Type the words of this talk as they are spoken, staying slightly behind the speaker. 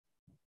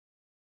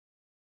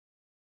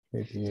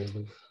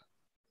Maybe.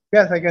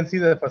 Yes, I can see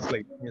the first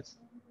slide. Yes.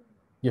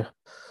 Yeah,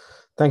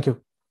 thank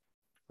you.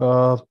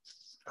 Uh,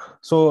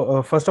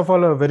 First of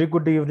all, a very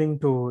good evening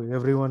to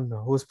everyone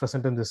who's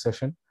present in this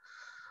session.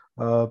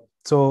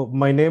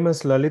 My name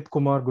is Lalith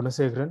Kumar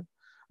Gunasekaran,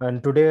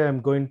 and today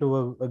I'm going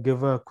to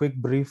give a quick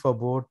brief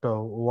about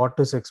what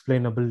is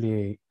explainable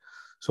AI.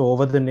 So,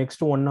 over the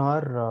next 1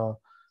 hour,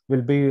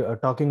 we'll be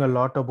talking a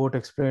lot about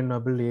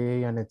explainable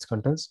AI and its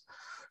contents.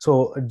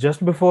 So,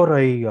 just before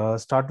I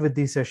start with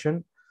the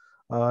session,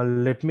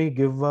 let me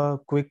give a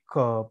quick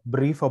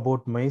brief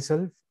about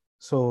myself.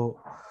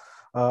 So,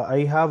 I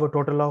have a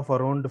total of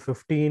around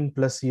 15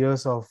 plus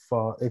years of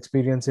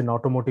experience in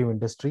automotive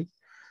industry,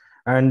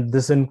 and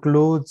this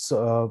includes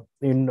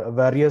in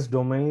various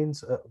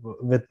domains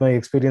with my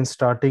experience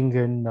starting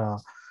in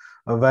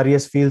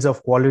various fields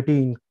of quality,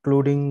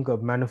 including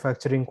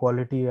manufacturing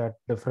quality at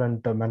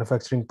different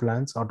manufacturing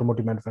plants,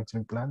 automotive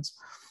manufacturing plants,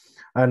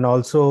 and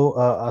also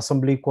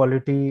assembly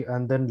quality,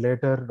 and then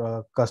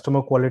later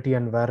customer quality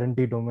and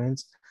warranty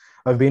domains.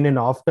 I've been in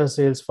after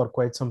sales for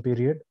quite some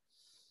period,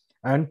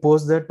 and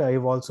post that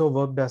I've also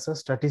worked as a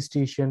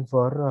statistician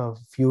for a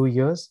few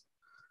years.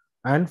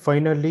 And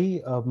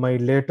finally, my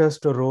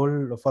latest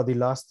role for the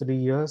last 3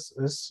 years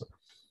is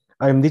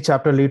I am the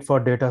chapter lead for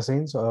data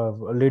science,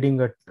 leading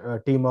a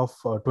team of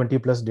 20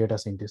 plus data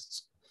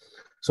scientists.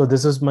 So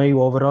this is my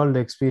overall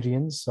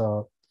experience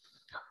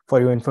for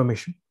your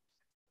information.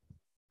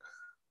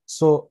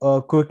 So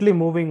quickly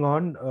moving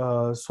on.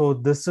 So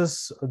this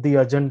is the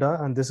agenda,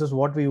 and this is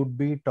what we would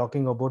be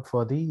talking about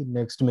for the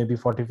next maybe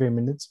 45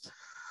 minutes.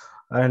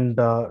 And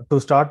to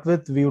start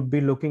with, we would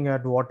be looking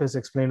at what is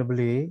explainable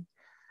AI.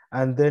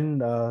 And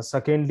then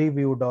secondly,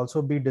 we would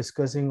also be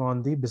discussing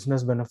on the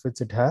business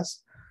benefits it has.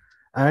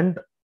 And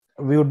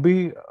we would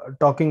be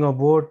talking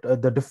about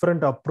the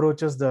different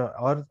approaches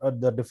or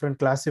the different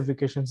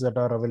classifications that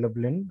are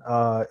available in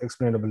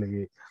explainable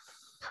AI.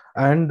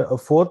 And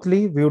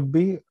fourthly, we would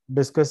be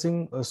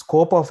discussing a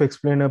scope of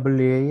explainable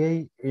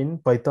AI in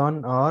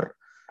Python, R,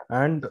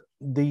 and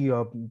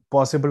the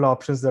possible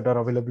options that are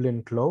available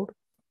in cloud.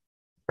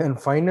 And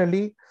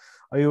finally,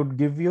 I would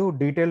give you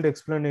detailed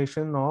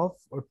explanation of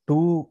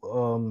two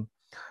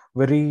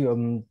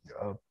very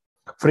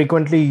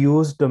frequently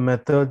used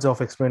methods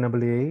of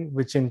explainable AI,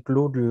 which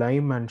include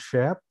Lime and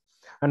Shape.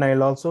 And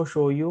I'll also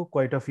show you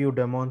quite a few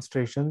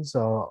demonstrations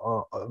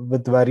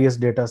with various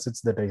data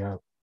sets that I have.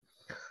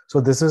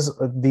 So this is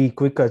the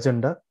quick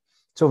agenda.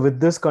 So with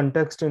this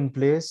context in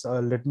place,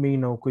 let me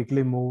now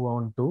quickly move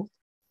on to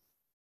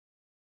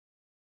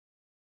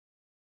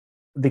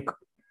the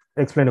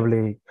explainable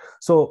AI.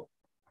 So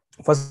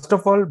first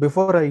of all,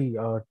 before I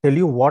tell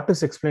you what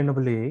is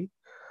explainable AI,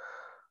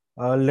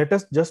 let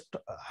us just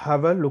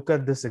have a look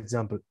at this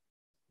example.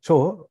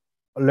 So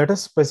let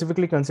us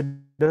specifically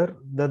consider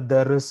that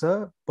there is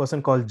a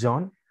person called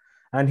John,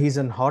 and he's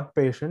an heart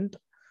patient,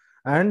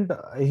 and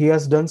he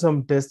has done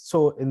some tests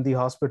in the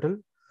hospital.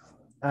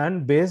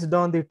 And based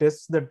on the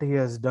tests that he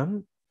has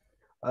done,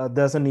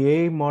 there's an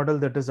AI model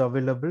that is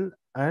available,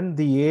 and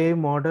the AI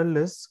model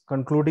is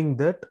concluding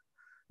that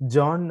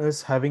John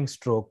is having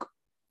stroke.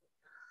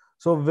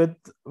 So with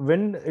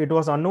when it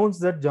was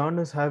announced that John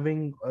is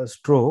having a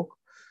stroke,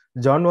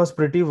 John was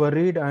pretty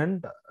worried,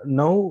 and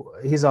now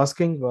he's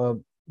asking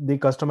the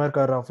customer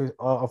care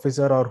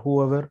officer or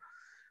whoever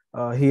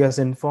he has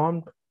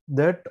informed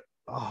that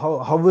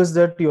how is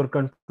that you're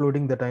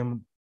concluding that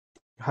I'm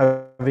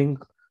having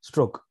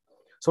stroke.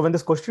 So when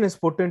this question is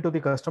put into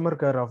the customer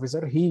care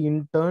officer, he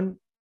in turn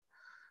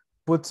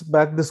puts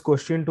back this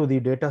question to the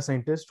data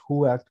scientist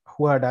who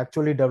had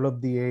actually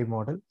developed the AI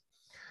model.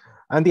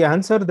 And the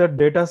answer that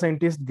data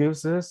scientist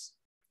gives is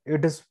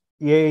it is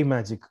AI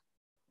magic.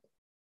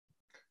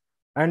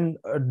 And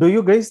do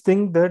you guys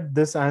think that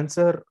this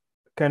answer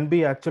can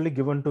be actually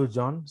given to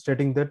John,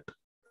 stating that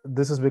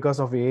this is because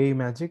of AI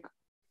magic?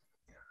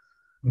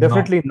 No.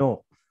 Definitely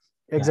no.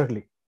 Yeah.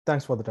 Exactly.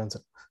 Thanks for that answer.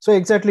 So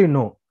exactly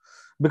no,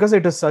 because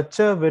it is such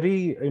a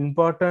very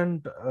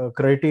important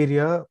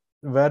criteria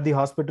where the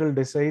hospital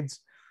decides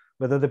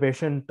whether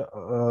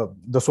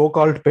the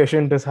so-called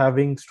patient is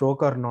having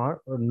stroke or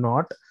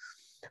not.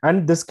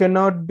 And this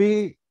cannot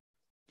be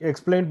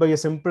explained by a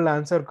simple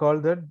answer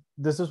called that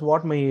this is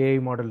what my AI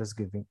model is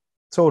giving.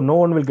 So no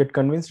one will get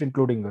convinced,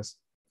 including us.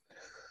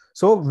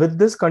 So with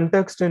this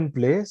context in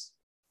place,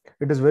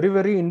 it is very,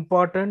 very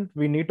important.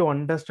 We need to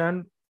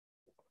understand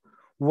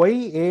why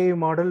AI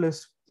model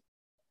is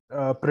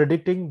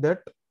predicting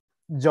that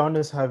John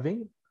is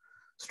having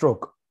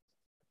stroke.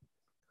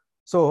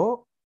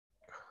 So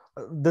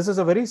this is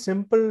a very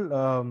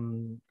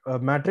simple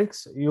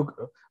matrix.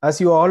 As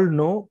you all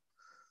know,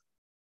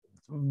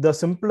 the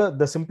simpler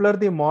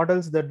the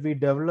models that we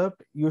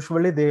developed,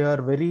 usually they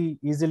are very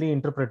easily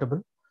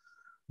interpretable.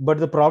 But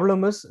the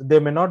problem is they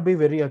may not be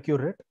very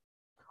accurate.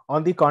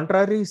 On the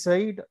contrary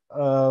side,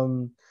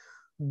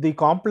 the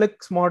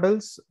complex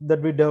models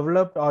that we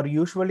developed are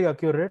usually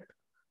accurate,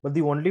 but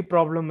the only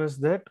problem is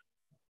that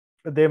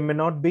they may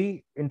not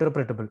be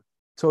interpretable.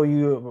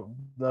 So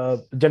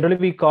generally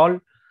we call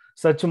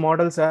such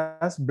models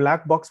as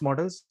black box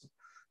models,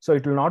 So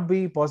it will not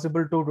be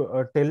possible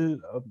to tell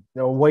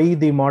why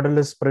the model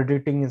is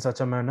predicting in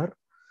such a manner,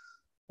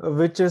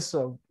 which is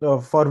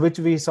for which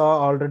we saw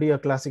already a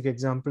classic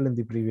example in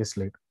the previous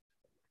slide.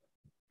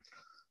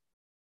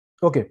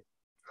 Okay,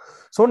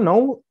 so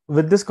now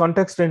with this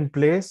context in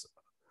place,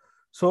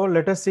 so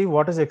let us see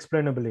what is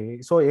explainable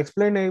AI. So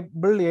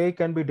explainable AI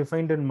can be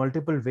defined in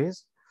multiple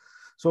ways.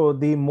 So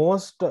the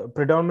most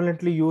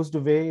predominantly used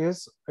way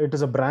is it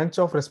is a branch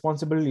of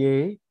responsible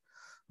AI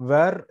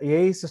where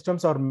AI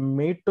systems are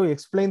made to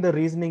explain the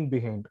reasoning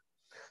behind.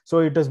 So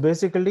it is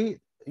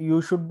basically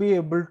you should be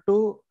able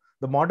to,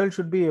 the model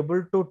should be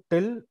able to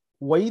tell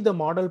why the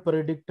model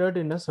predicted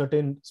in a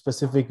certain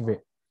specific way.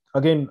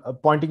 Again,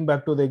 pointing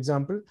back to the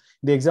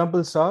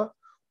example saw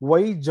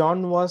why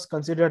John was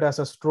considered as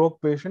a stroke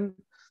patient.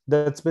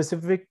 That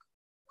specific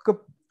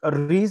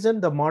reason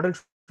the model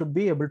should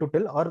be able to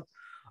tell, or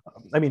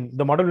I mean,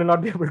 the model will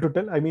not be able to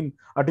tell. I mean,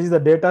 at least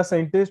the data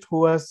scientist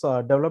who has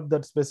developed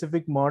that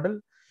specific model,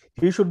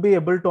 he should be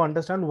able to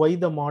understand why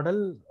the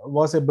model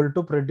was able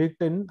to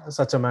predict in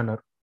such a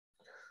manner.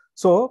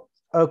 So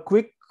a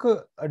quick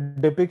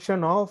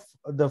depiction of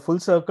the full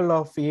circle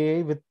of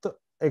AI with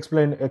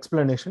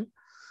explanation.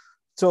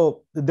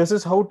 So this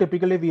is how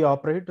typically we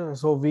operate.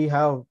 So we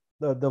have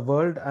the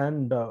world,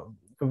 and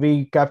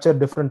we capture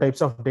different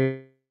types of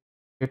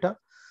data.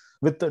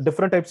 With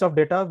different types of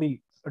data,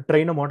 we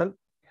train a model.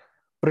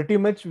 Pretty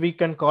much we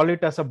can call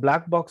it as a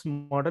black box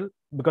model,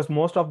 because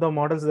most of the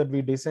models that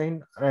we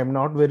design, I'm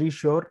not very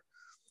sure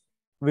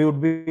we would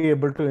be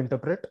able to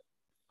interpret.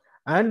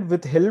 And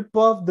with help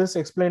of this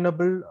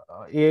explainable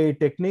AI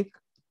technique,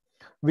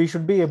 we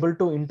should be able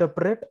to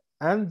interpret,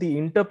 and the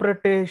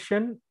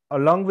interpretation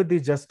along with the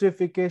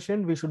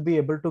justification we should be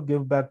able to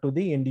give back to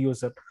the end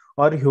user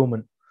or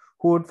human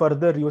who would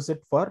further use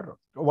it for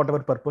whatever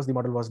purpose the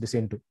model was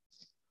designed to.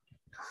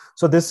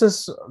 So this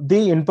is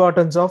the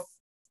importance of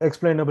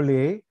explainable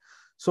AI.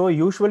 So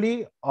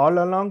usually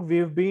all along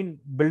we've been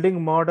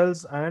building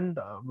models and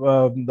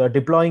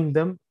deploying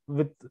them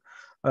with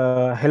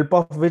help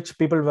of which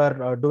people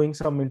were doing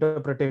some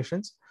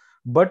interpretations.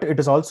 But it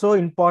is also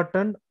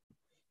important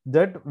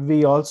that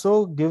we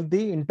also give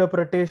the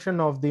interpretation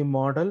of the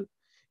model.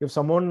 If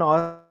someone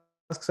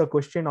asks a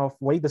question of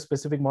why the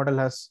specific model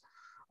has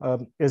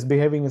is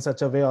behaving in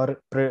such a way,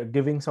 or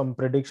giving some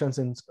predictions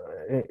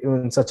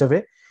in such a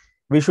way,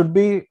 we should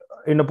be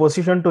in a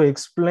position to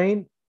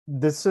explain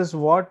this is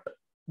what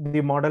the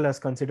model has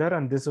considered,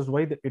 and this is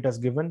why it has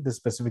given this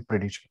specific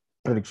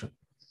prediction.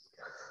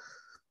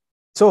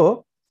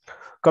 So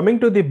coming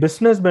to the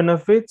business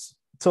benefits,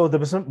 so the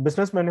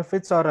business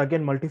benefits are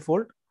again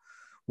multifold.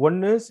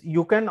 One is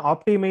you can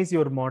optimize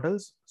your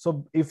models.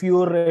 So if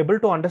you are able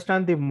to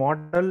understand the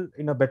model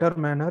in a better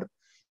manner,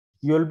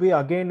 you will be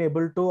again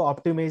able to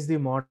optimize the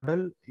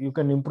model. You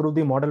can improve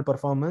the model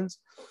performance,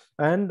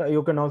 and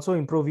you can also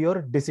improve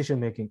your decision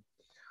making.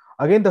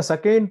 Again, the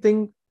second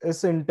thing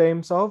is in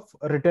terms of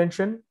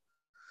retention.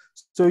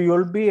 So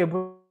you'll be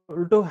able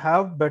to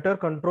have better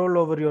control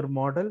over your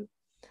model,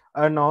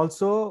 and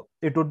also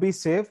it would be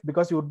safe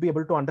because you would be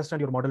able to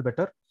understand your model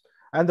better.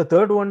 And the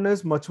third one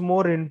is much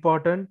more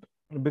important,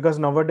 because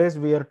nowadays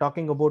we are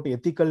talking about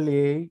ethical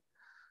AI,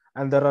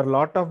 and there are a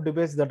lot of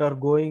debates that are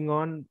going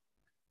on.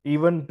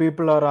 Even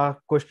people are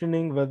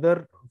questioning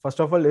whether, first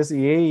of all, is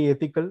AI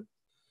ethical?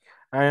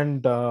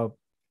 And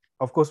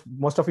of course,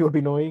 most of you would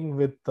be knowing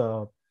with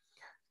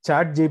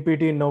Chat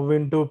GPT now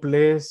into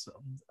place,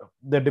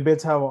 the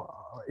debates have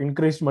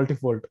increased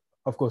multifold,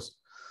 of course.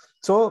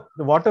 So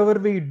whatever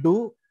we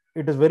do,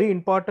 it is very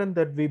important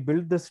that we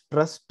build this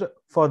trust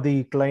for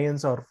the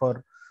clients or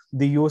for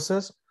the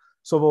users.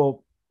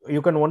 So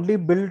you can only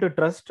build a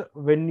trust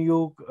when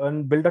you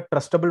build a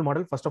trustable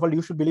model. First of all,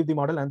 you should believe the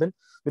model, and then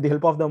with the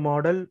help of the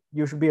model,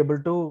 you should be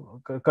able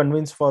to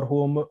convince for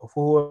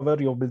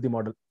whoever you build the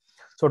model.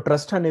 So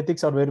trust and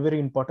ethics are very, very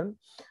important.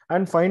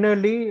 And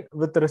finally,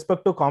 with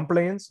respect to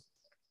compliance,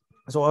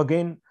 so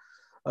again,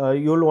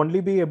 you'll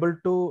only be able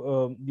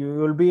to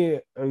you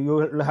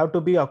will have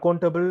to be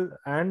accountable.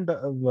 And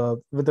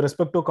with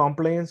respect to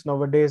compliance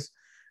nowadays,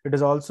 it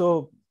is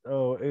also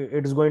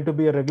it is going to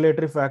be a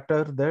regulatory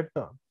factor that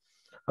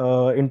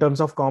in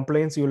terms of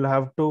compliance you'll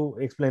have to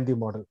explain the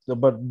model.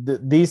 But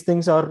these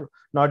things are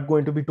not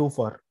going to be too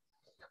far.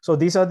 So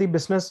these are the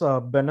business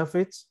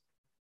benefits.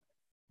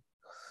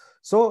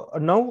 So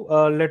now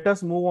let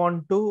us move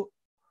on to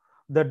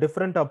the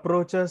different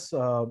approaches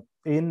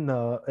in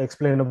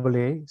explainable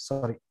AI.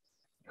 Sorry.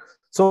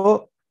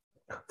 So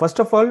first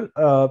of all,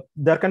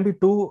 there can be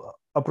two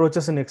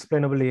approaches in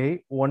explainable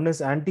AI. One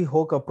is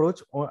anti-hoc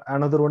approach, or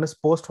another one is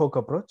post-hoc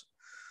approach.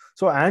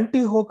 So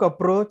anti-hoc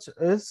approach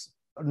is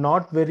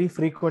not very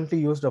frequently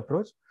used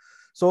approach.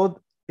 So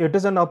it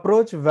is an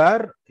approach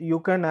where you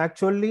can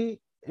actually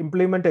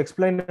implement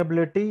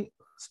explainability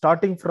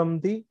starting from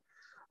the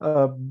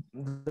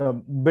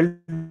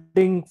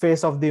building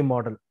phase of the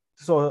model.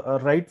 So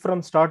right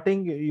from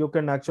starting, you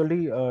can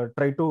actually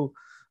try to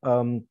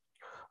um,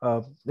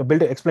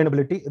 build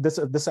explainability.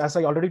 This, as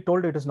I already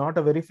told, it is not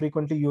a very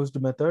frequently used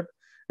method.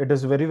 It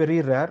is very,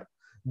 very rare.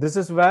 This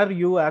is where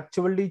you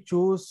actually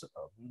choose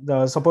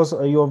suppose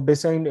you have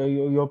designed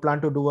you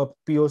plan to do a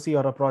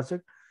POC or a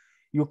project.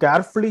 You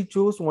carefully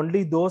choose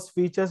only those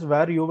features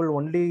where you will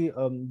only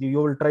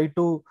you will try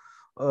to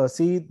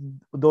see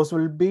those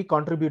will be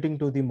contributing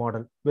to the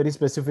model very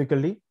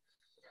specifically.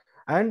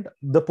 And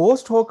the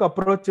post hoc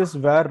approach is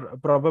where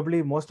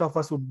probably most of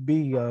us would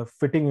be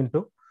fitting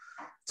into.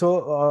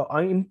 So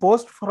in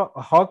post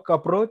hoc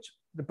approach,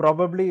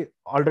 probably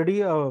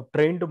already a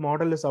trained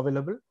model is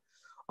available,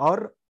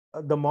 or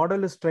the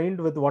model is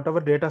trained with whatever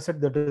data set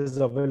that is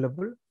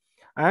available.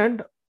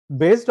 And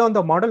based on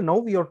the model, now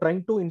we are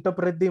trying to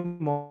interpret the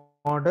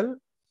model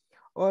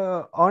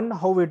on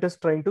how it is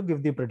trying to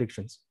give the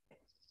predictions.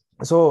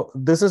 So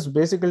this is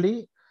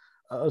basically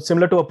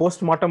similar to a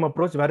post-mortem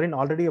approach, wherein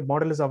already a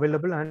model is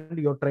available and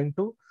you're trying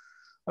to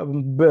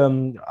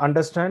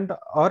understand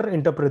or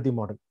interpret the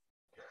model.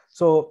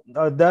 So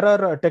there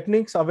are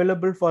techniques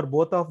available for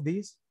both of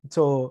these.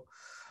 So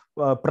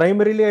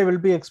primarily, I will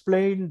be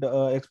explaining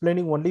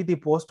only the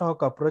post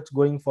hoc approach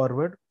going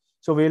forward.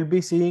 So we'll be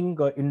seeing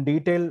in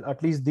detail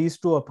at least these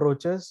two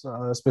approaches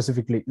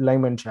specifically,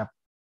 Lime and Shap.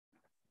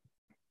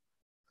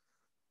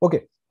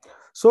 Okay.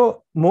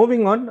 So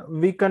moving on,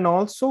 we can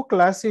also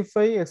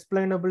classify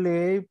explainable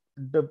AI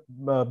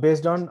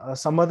based on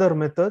some other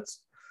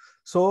methods.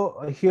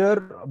 So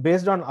here,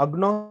 based on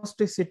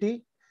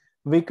agnosticity,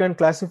 we can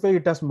classify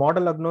it as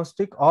model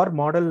agnostic or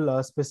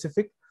model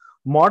specific.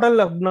 Model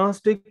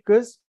agnostic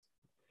is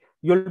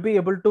you'll be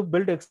able to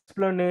build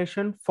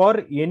explanation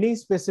for any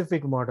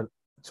specific model.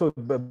 So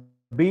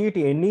be it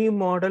any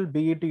model,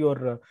 be it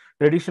your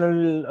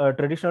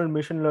traditional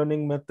machine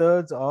learning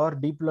methods or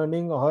deep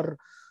learning, or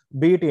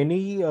be it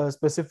any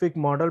specific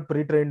model,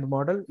 pre-trained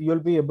model, you'll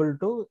be able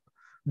to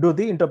do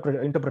the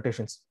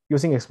interpretations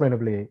using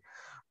explainable AI.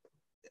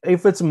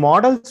 If it's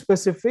model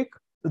specific,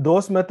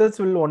 those methods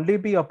will only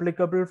be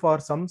applicable for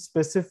some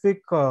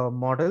specific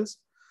models,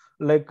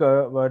 like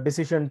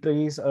decision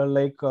trees,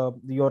 like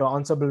your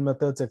ensemble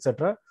methods,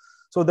 etc.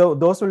 So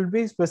those will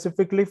be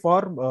specifically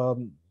for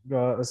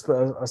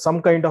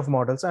some kind of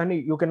models, and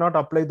you cannot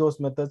apply those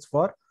methods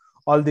for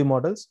all the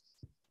models.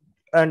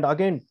 And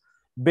again,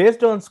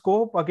 based on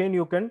scope, again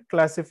you can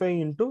classify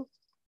into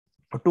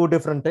two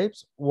different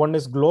types. One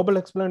is global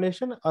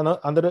explanation,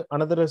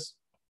 another is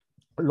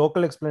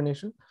local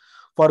explanation.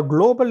 For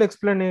global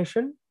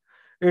explanation,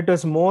 it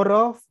is more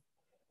of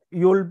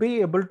you'll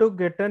be able to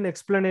get an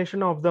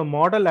explanation of the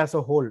model as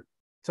a whole.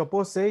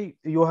 Suppose, say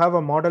you have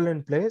a model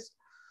in place.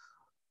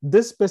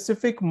 This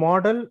specific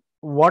model,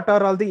 what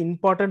are all the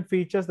important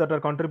features that are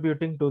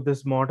contributing to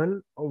this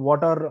model?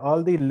 What are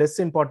all the less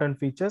important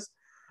features?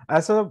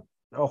 As a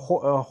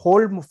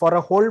whole, for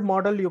a whole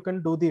model, you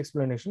can do the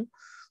explanation.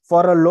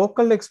 For a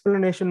local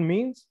explanation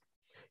means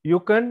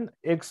you can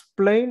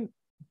explain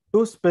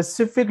to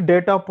specific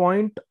data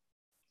point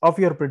of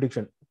your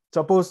prediction.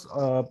 Suppose,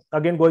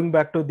 again, going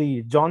back to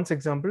the John's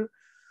example,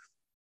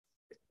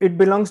 it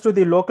belongs to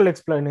the local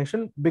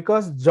explanation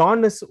because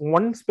John is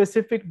one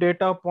specific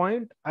data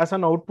point as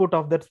an output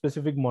of that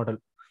specific model.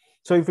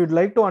 So if you'd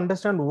like to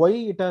understand why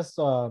it has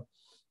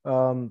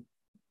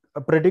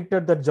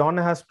predicted that John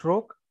has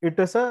stroke, it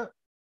is a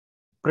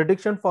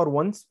prediction for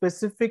one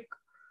specific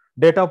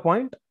data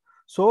point.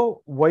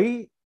 So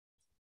why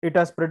it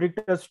has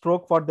predicted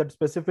stroke for that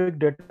specific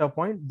data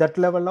point, that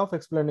level of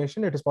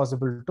explanation it is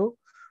possible to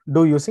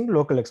do using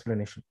local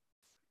explanation.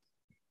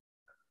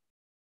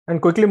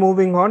 And quickly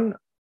moving on,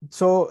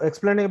 so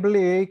explainable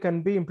AI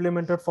can be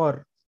implemented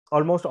for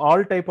almost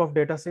all type of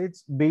data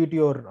sets, be it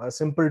your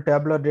simple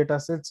tabular data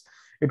sets,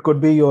 it could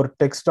be your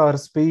text or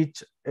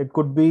speech, it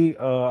could be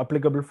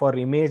applicable for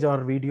image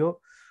or video.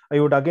 I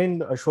would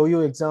again show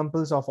you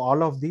examples of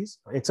all of these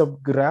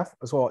except graph.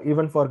 So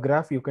even for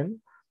graph, you can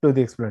do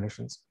the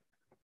explanations.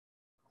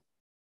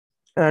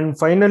 And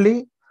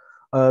finally,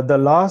 the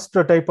last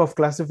type of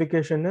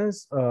classification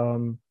is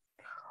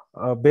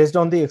based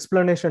on the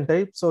explanation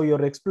type. So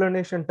your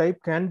explanation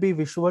type can be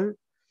visual,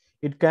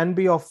 it can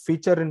be of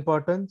feature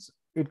importance,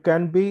 it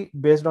can be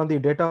based on the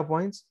data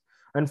points,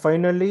 and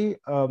finally,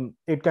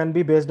 it can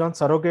be based on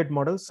surrogate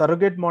models.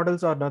 Surrogate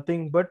models are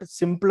nothing but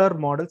simpler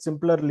models,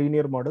 simpler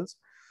linear models.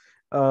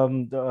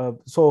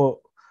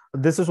 So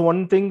this is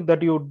one thing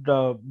that you'd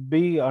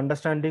be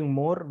understanding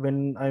more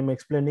when I'm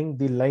explaining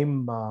the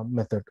Lime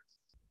method.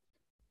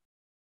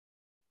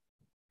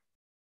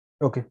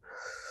 Okay.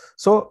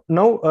 So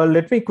now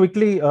let me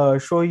quickly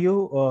show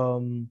you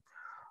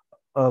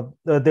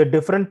the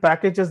different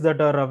packages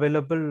that are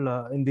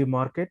available in the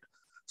market.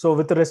 So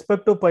with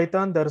respect to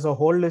Python, there's a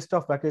whole list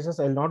of packages.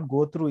 I'll not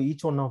go through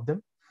each one of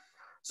them.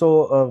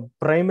 So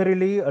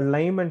primarily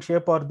Lime and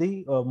Shape are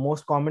the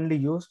most commonly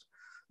used.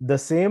 The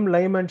same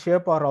Lime and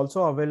Shape are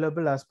also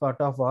available as part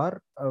of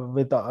our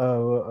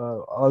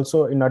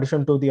also in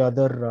addition to the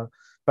other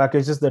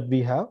packages that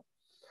we have.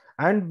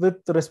 And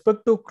with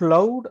respect to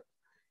cloud,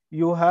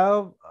 you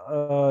have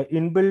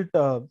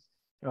inbuilt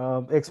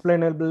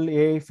explainable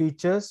AI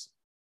features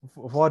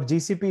for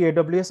GCP,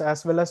 AWS,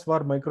 as well as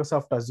for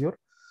Microsoft Azure.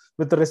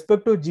 With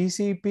respect to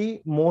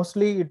GCP,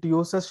 mostly it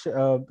uses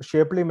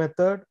Shapely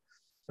method,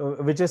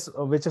 which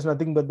is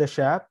nothing but the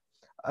shape,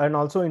 and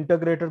also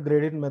integrated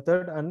gradient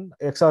method and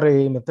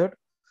XRAA method.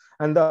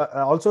 And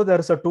also there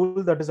is a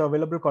tool that is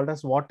available called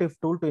as What If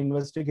tool to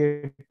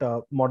investigate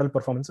model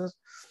performances.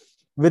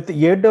 With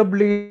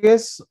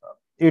AWS,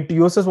 it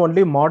uses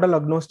only model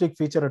agnostic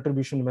feature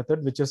attribution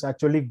method, which is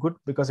actually good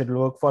because it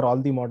will work for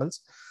all the models.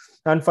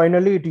 And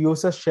finally, it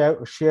uses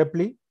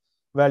Shapely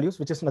values,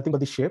 which is nothing but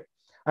the shape.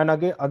 And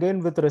again,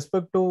 with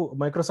respect to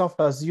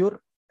Microsoft Azure,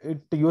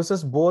 it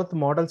uses both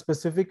model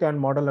specific and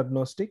model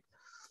agnostic.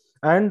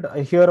 And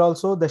here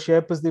also the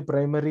shape is the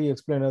primary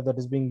explainer that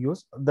is being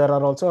used. There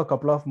are also a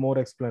couple of more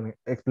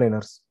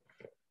explainers.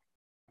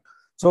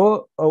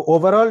 So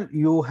overall,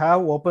 you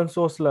have open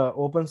source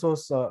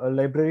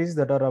libraries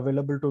that are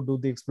available to do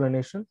the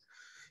explanation.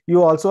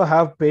 You also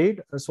have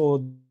paid.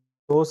 So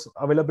those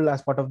available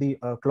as part of the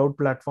cloud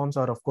platforms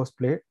are of course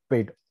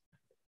paid.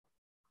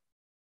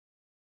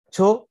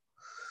 So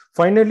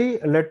finally,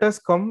 let us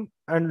come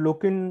and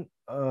look in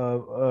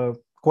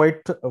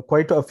quite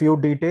a few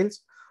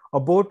details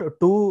about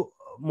two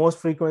most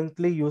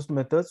frequently used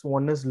methods.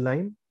 One is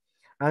Lime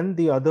and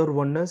the other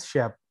one is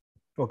Shape.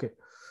 Okay,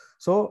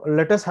 so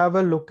let us have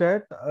a look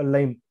at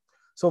Lime.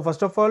 So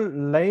first of all,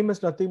 Lime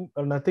is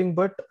nothing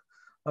but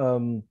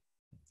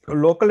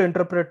local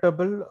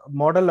interpretable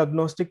model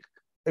agnostic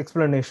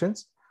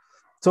explanations.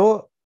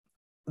 So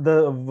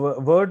the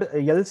word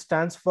L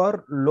stands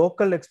for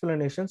local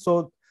explanation.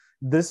 So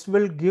this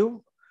will give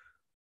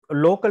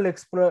local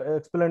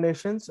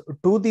explanations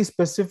to the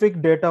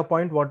specific data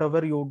point,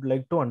 whatever you would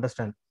like to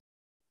understand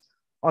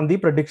on the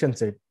prediction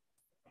side.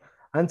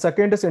 And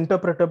second is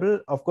interpretable.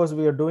 Of course,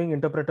 we are doing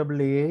interpretable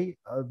AI.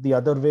 The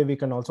other way we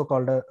can also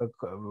call it,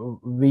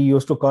 we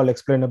used to call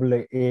explainable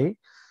AI.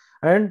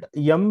 And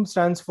M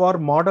stands for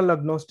model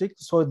agnostic.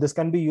 So this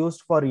can be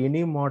used for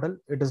any model.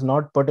 It is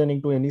not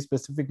pertaining to any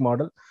specific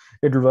model.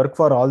 It will work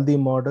for all the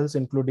models,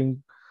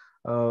 including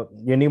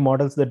any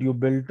models that you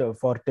build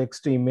for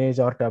text, image,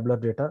 or tabular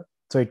data.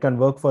 So it can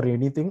work for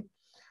anything.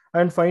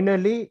 And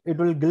finally, it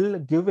will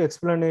give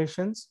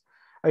explanations.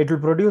 It will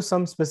produce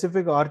some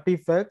specific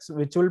artifacts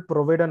which will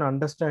provide an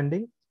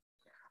understanding,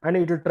 and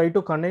it will try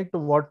to connect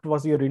what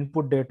was your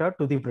input data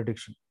to the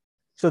prediction.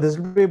 So this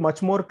will be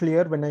much more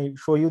clear when I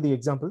show you the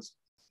examples.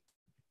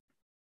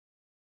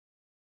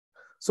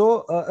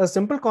 So a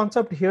simple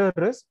concept here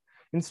is,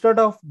 instead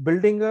of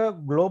building a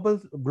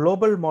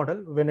global model,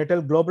 when I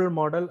tell global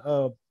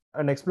model,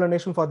 an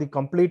explanation for the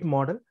complete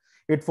model,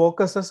 it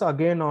focuses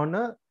again on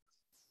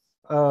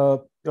a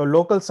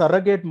local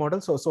surrogate model.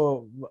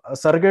 So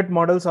surrogate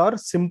models are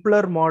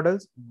simpler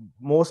models,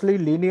 mostly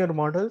linear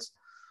models,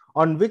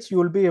 on which you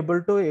will be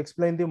able to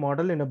explain the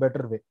model in a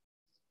better way.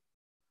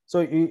 So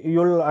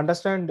you'll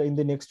understand in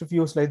the next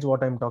few slides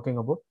what I'm talking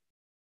about.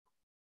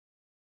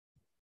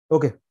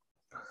 Okay.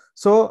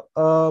 So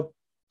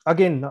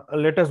again,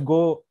 let us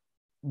go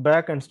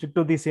back and stick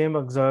to the same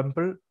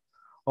example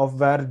of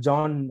where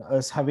John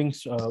is having,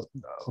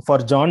 for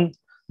John,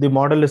 the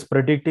model is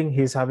predicting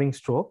he's having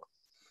stroke.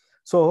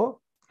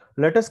 So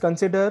let us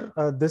consider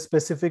this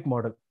specific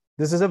model.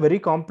 This is a very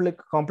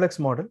complex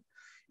model.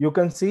 You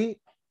can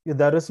see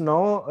there is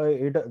no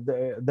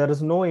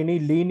any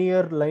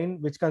linear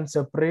line which can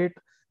separate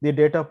the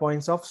data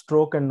points of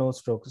stroke and no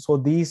stroke. So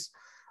these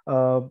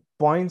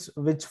points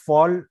which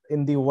fall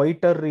in the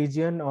whiter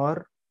region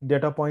are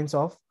data points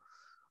of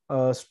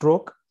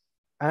stroke,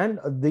 and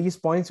these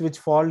points which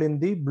fall in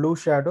the blue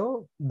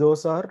shadow,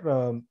 those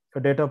are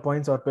data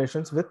points or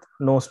patients with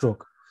no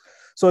stroke.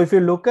 So if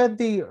you look at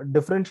the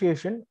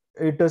differentiation,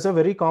 it is a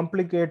very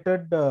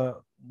complicated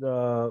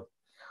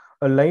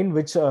a line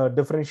which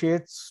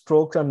differentiates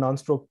strokes and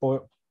non-stroke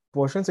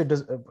portions. It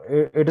is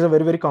a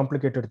very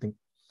complicated thing.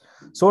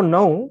 So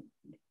now,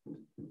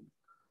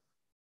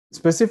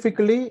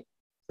 specifically,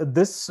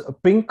 this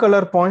pink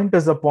color point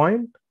is the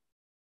point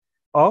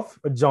of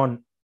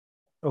John.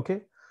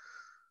 Okay.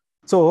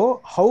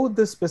 So how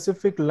this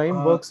specific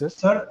line works is,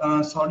 sir,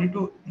 sorry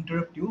to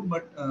interrupt you,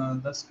 but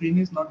the screen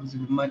is not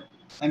visible.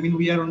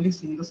 We are only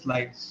seeing the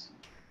slides.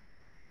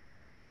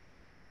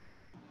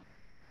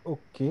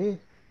 okay.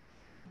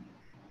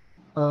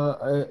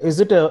 Is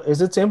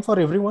it same for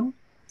everyone?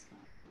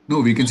 No,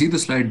 we can see the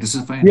slide. This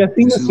is fine. We are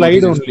seeing This the is what slide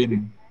he's only.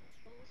 explaining.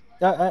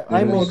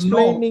 I'm Oh,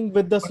 explaining no.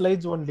 with the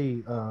slides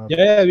only.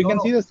 Yeah, we No, can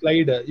no. see the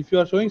slide. If you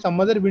are showing some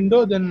other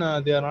window, then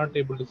they are not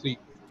able to see.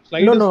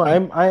 Slide No, is no,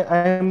 fine.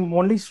 I'm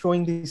only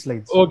showing these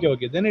slides.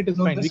 Okay, then it is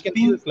No, fine. We this can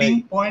see the slide.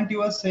 pink point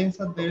you are saying,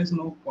 sir, there is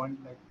no point.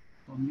 Like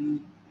for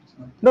me, it's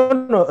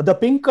not. No, the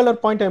pink color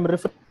point I'm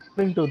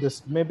referring to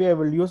this. Maybe I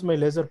will use my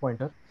laser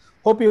pointer.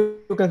 Hope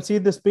you can see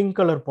this pink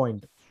color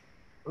point,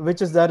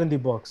 which is there in the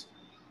box.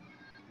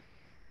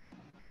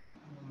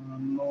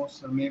 No,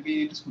 sir.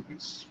 Maybe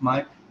it's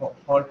my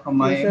fault from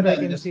my Yes, end. sir, I I'll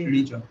can just see.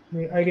 rejoin.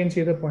 I can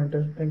see the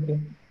pointer. Thank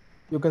you.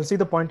 You can see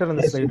the pointer on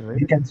the Yes, slide, we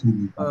right? can see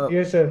the point.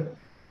 Yes, sir.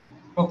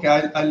 Okay,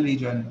 I'll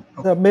rejoin.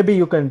 Okay. Maybe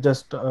you can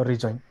just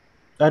rejoin.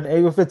 And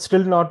if it's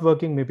still not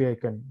working, maybe I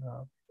can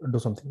do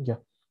something. Yeah.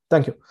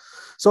 Thank you.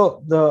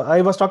 So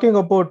I was talking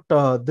about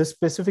this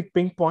specific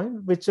ping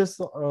point, which is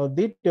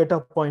the data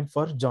point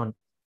for John.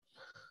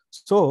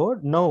 So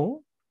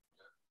now,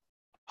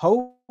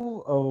 how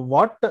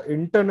what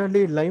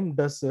internally Lime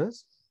does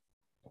is,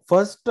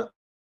 first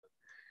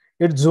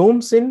it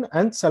zooms in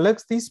and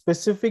selects the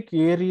specific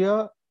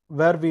area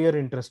where we are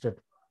interested.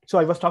 So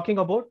I was talking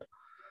about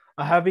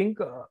having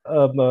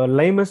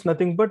Lime is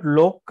nothing but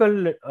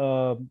local.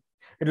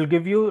 It will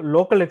give you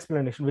local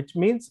explanation, which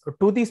means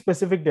to the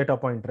specific data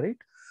point, right?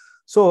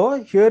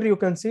 So here you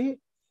can see,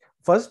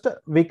 first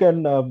we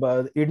can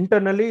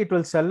internally it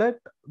will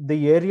select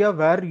the area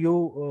where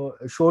you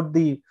showed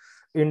the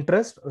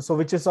interest, so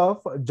which is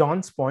of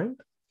John's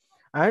point,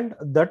 and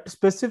that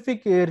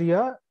specific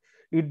area,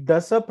 it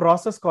does a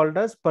process called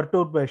as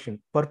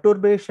perturbation.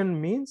 Perturbation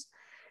means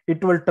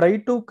it will try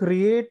to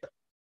create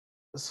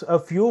a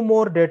few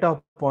more data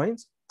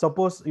points.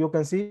 Suppose you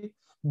can see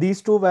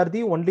these two were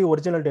the only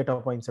original data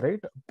points,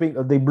 right?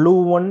 The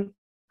blue one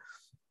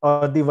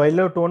or the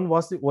violet one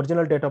was the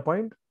original data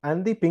point,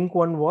 and the pink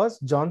one was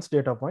John's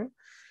data point.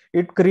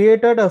 It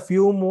created a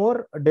few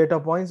more data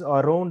points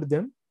around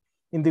them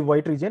in the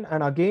white region,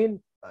 and again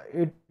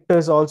it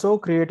is also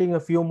creating a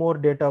few more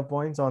data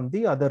points on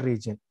the other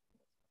region.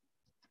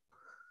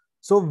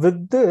 So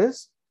with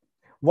this,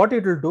 what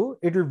it will do,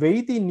 it will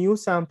weigh the new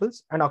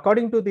samples, and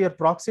according to their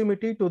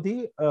proximity to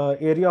the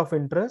area of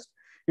interest,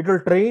 it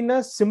will train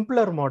a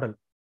simpler model.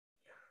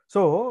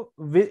 So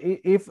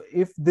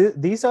if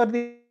these are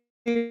the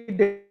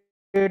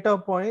data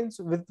points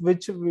with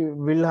which we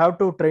will have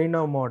to train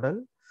a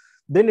model,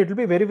 then it will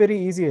be very, very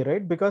easy,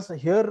 right? Because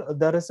here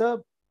there is a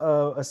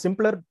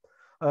simpler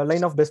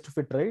line of best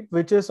fit, right,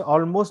 which is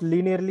almost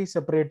linearly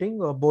separating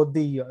both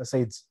the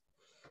sides.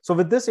 So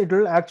with this, it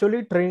will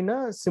actually train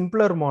a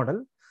simpler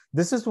model.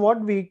 This is what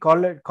we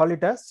call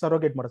it as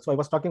surrogate model. So I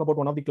was talking about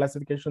one of the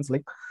classifications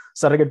like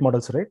surrogate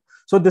models, right?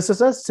 So this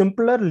is a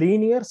simpler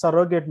linear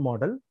surrogate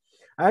model.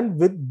 And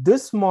with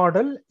this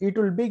model, it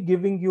will be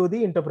giving you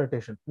the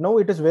interpretation. Now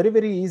it is very,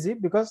 very easy,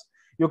 because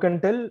you can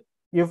tell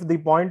if the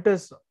point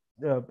is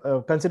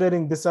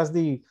considering this as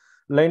the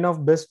line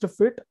of best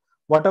fit,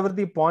 whatever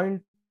the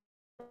point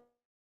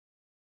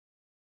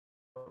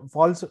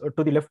falls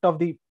to the left of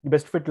the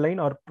best fit line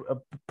are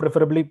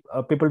preferably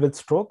people with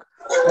stroke,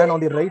 and on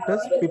the right is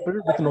people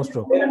with no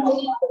stroke.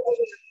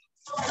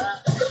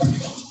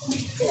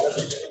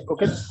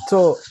 Okay,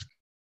 so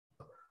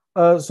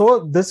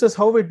this is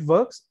how it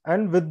works,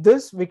 and with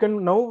this we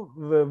can now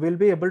we'll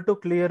be able to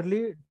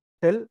clearly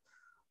tell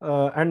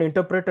and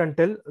interpret and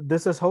tell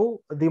this is how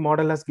the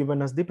model has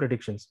given us the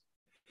predictions.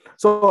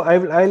 So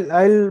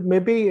I'll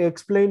maybe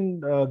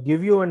explain,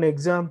 give you an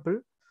example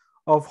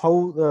of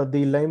how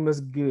the Lime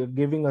is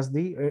giving us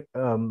the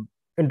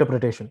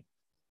interpretation.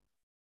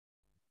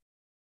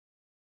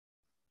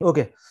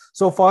 Okay,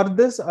 so for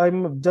this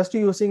I'm just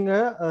using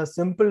a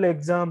simple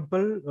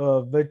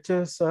example, which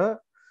is a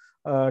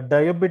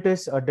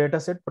diabetes data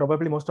set.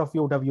 Probably most of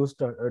you would have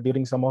used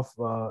during some of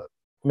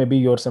maybe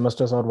your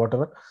semesters or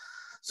whatever.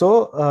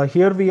 So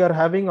here we are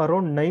having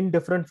around 9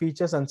 different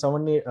features and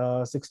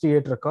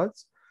 68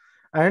 records,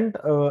 and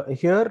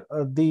here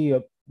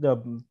the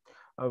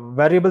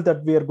variable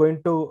that we are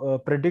going to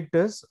predict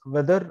is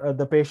whether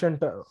the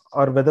patient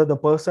or whether the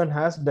person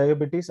has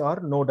diabetes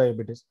or no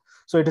diabetes.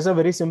 So it is a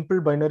very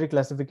simple binary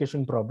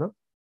classification problem.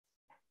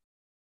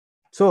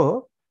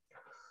 So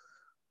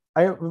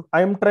I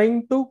am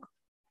trying to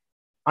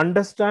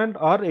understand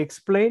or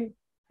explain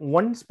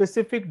one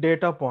specific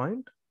data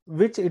point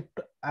which it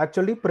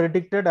actually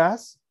predicted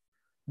as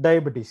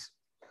diabetes.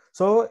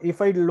 So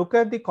if I look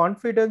at the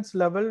confidence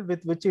level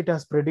with which it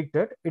has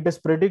predicted, it is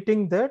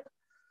predicting that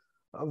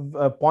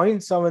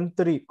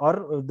 0.73,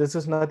 or this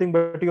is nothing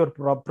but your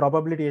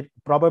probability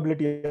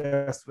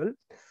as well.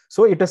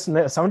 So it is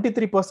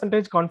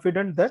 73%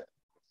 confident that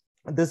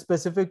this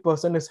specific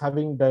person is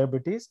having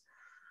diabetes.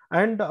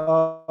 And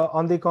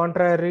on the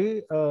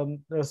contrary,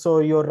 so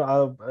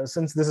your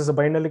since this is a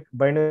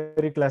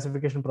binary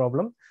classification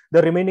problem,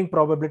 the remaining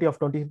probability of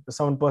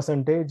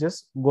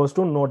 27% goes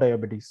to no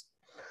diabetes.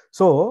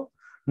 So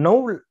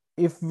now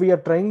if we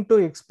are trying to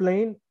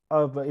explain,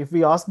 if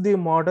we ask the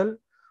model,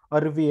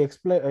 or if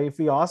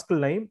we ask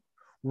Lime,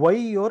 why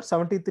you're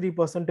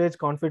 73%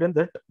 confident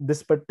that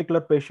this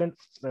particular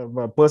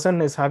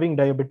person is having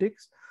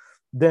diabetics,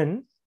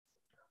 then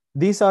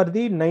these are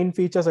the 9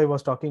 features I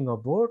was talking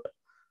about.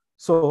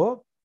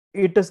 So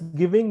it is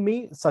giving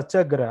me such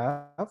a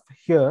graph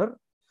here.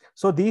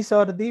 So these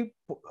are the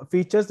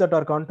features that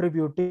are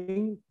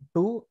contributing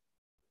to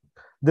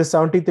the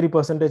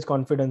 73%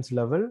 confidence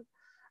level,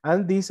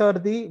 and these are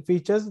the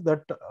features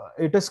that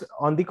it is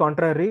on the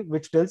contrary,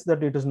 which tells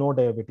that it is no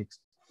diabetics.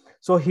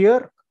 So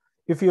here,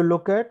 if you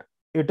look at,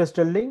 it is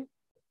telling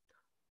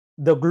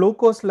the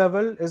glucose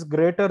level is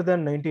greater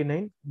than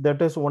 99.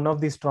 That is one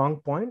of the strong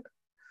point.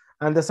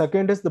 And the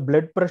second is the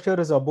blood pressure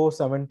is above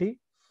 70.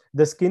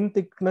 The skin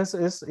thickness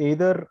is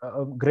either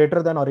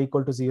greater than or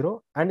equal to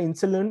 0. And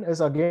insulin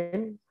is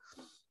again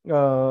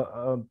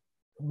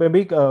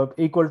maybe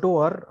equal to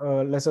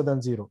or lesser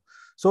than 0.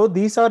 So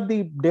these are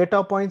the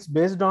data points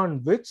based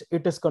on which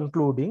it is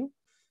concluding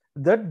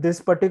that this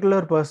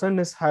particular person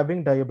is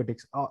having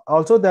diabetics.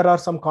 Also, there are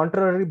some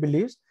contrary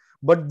beliefs,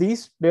 but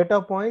these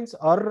data points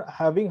are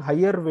having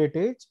higher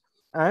weightage,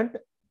 and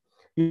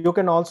you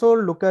can also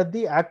look at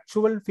the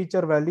actual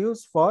feature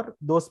values for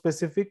those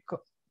specific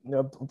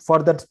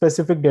for that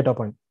specific data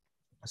point.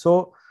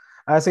 So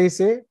as I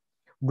say,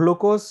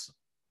 glucose,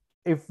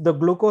 if the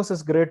glucose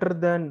is greater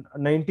than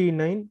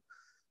 99,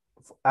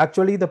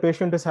 actually the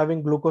patient is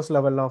having glucose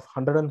level of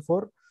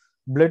 104.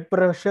 Blood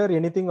pressure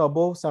anything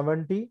above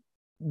 70,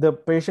 the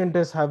patient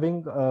is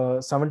having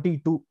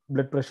 72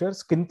 blood pressure.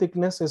 Skin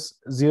thickness is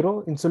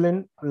 0,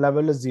 insulin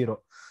level is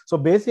 0. So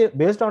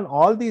based on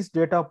all these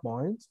data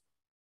points,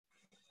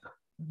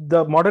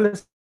 the model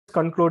is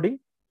concluding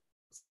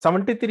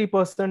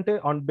 73%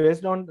 on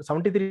based on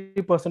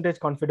 73%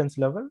 confidence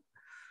level,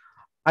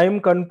 I am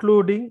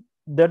concluding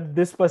that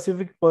this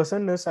specific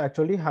person is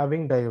actually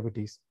having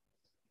diabetes.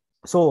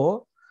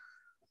 So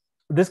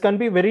this can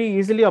be very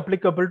easily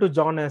applicable to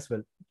John as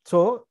well.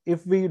 So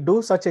if we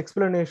do such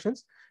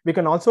explanations, we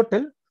can also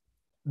tell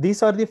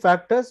these are the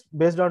factors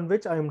based on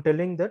which I am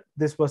telling that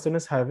this person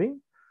is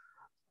having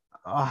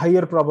a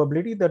higher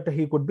probability that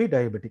he could be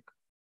diabetic.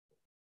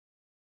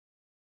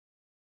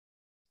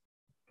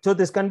 So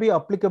this can be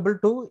applicable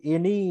to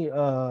any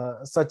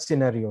such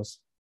scenarios.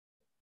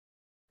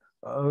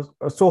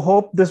 So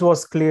hope this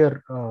was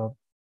clear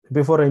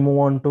before I move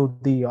on to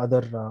the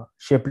other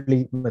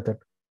Shapley method.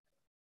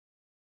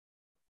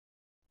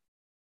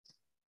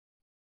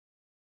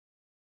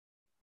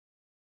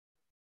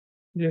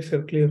 Yes,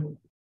 sir, clear.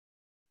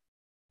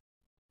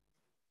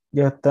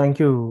 Yeah, thank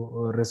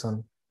you,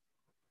 Rizan.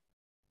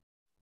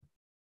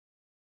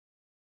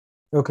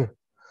 Okay,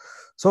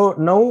 so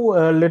now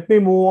let me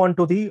move on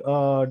to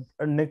the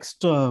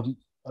next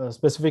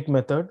specific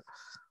method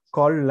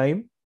called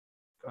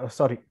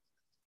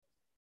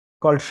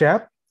called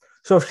SHAP.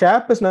 So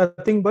SHAP is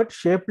nothing but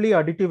Shapley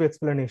additive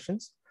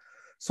explanations.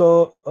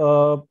 So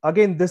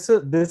again,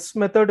 this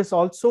method is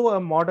also a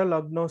model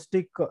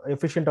agnostic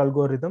efficient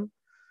algorithm,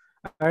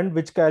 and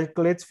which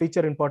calculates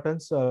feature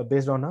importance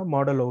based on a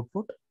model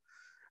output.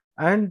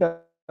 And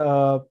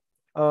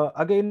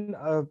again,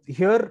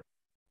 here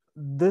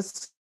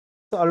this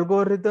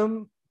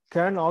algorithm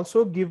can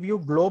also give you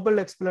global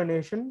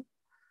explanation,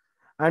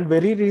 and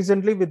very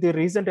recently with the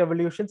recent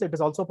evolutions it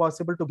is also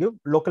possible to give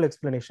local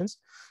explanations.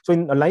 So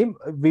in Lime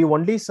we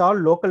only saw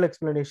local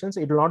explanations,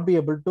 it will not be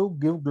able to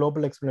give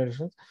global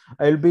explanations.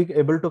 I'll be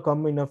able to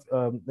come in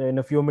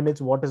a few minutes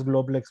what is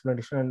global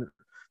explanation, and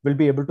will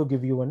be able to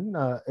give you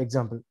an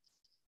example.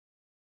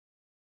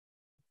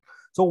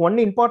 So one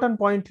important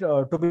point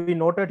to be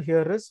noted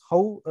here is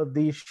how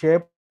the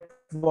shape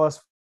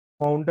was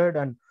founded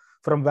and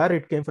from where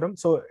it came from.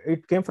 So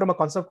it came from a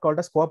concept called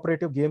as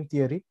cooperative game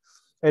theory.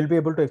 I'll be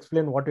able to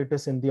explain what it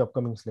is in the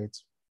upcoming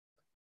slides.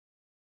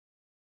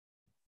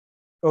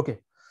 Okay,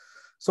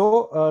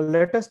 so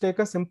let us take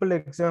a simple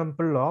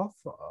example of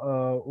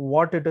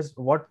what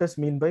is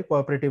mean by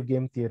cooperative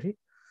game theory.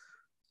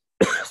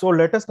 So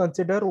let us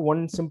consider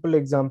one simple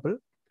example.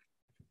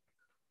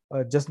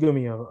 Just give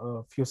me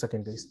a few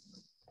seconds, guys.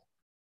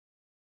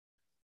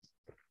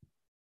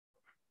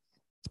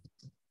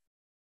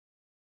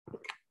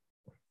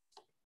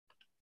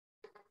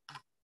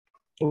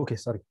 Okay,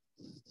 sorry.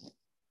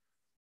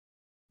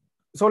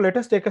 So let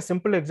us take a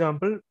simple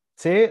example.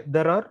 Say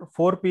there are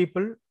 4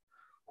 people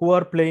who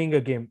are playing a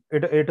game.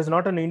 It is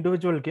not an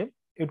individual game.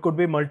 It could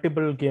be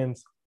multiple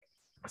games.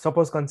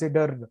 Suppose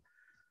consider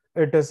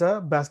it is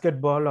a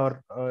basketball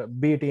or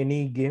be it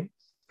any game.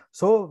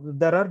 So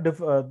there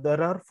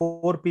are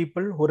 4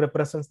 people who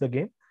represents the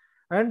game,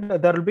 and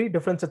there will be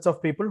different sets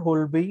of people who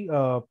will be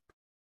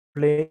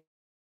playing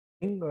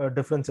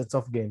different sets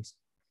of games.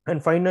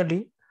 And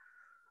finally,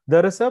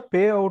 there is a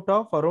payout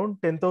of around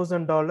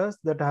 $10,000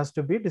 that has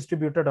to be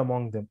distributed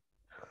among them.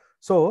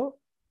 So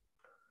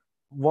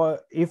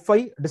if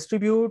I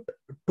distribute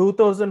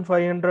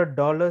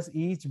 $2,500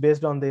 each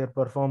based on their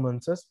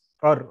performances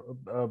or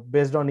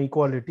based on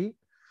equality,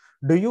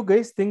 do you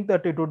guys think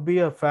that it would be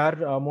a fair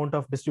amount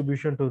of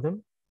distribution to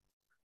them?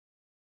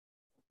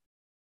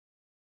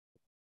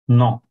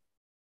 No.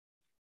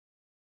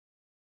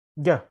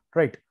 Yeah,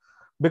 right.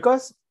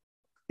 Because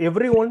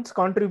everyone's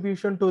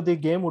contribution to the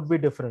game would be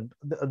different.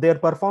 Their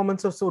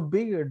performances would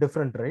be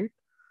different, right?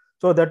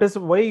 So that is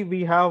why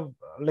we have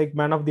like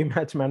man of the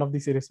match, man of the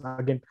series.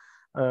 Again,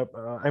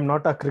 I'm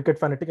not a cricket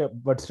fanatic,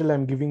 but still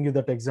I'm giving you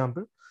that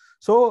example.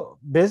 So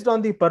based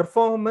on the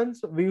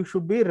performance, we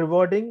should be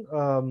rewarding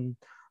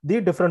the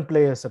different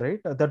players, right?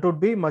 That would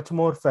be much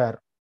more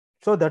fair.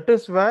 So that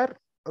is where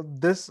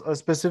this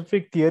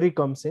specific theory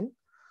comes in.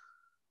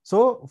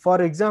 So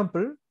for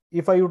example,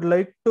 if I would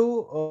like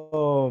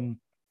to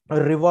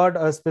reward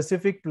a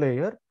specific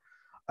player,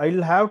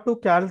 I'll have to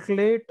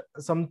calculate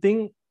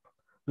something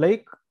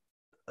like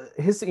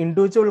his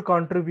individual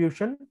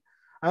contribution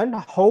and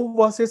how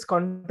was his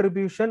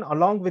contribution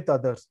along with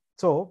others.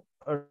 So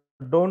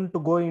don't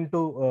go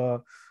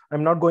into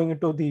I'm not going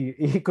into the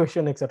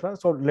equation, etc.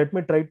 So let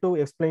me try to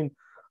explain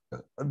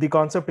the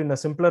concept in a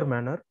simpler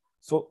manner.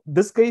 So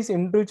this guy's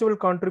individual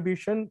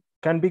contribution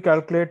can be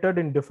calculated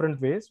in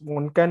different ways.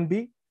 One can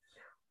be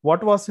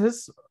what was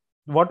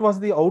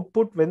the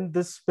output when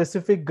this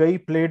specific guy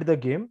played the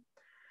game,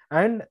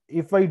 and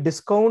if I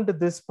discount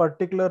this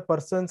particular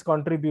person's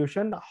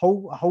contribution,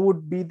 how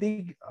would be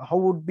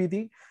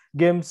the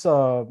game's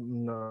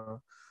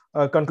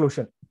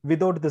conclusion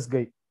without this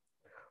guy.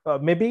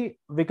 Maybe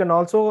we can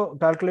also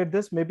calculate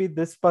this. Maybe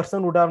this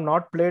person would have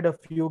not played a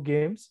few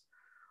games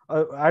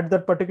at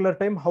that particular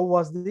time. How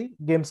was the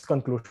game's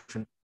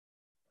conclusion?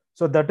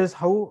 So that is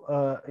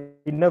how,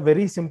 in a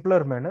very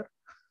simpler manner.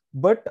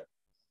 But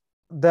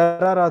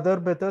there are other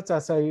methods,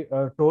 as I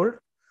told.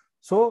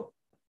 So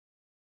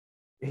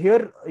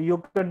here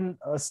you can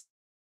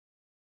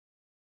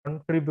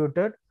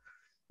contributed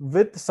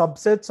with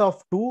subsets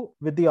of 2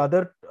 with the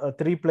other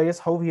 3 players,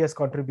 how he has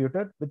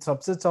contributed, with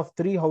subsets of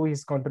 3 how he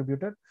has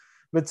contributed,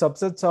 with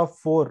subsets of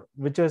 4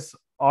 which is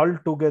all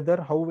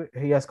together how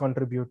he has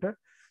contributed.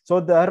 So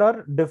there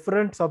are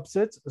different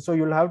subsets, so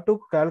you'll have to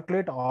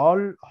calculate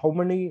all how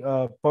many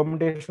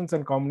permutations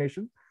and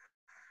combinations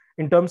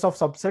in terms of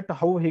subset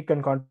how he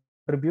can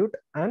contribute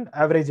and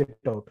average it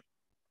out.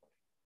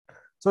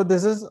 So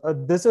this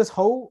is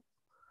how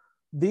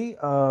the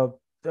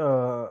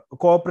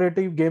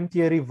cooperative game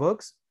theory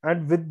works,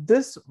 and with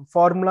this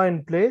formula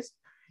in place,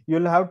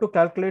 you'll have to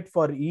calculate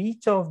for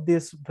each of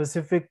this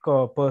specific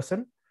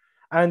person,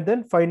 and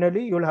then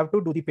finally you'll have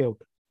to do the payout.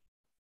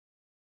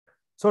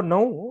 So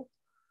now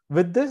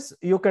with this,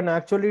 you can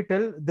actually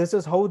tell this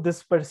is how this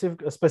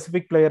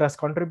specific player has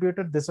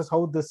contributed, this is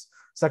how this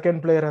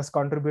second player has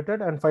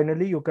contributed, and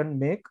finally you can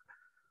make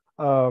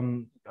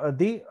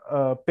the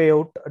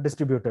payout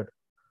distributed.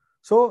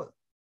 So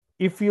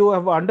if you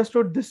have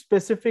understood this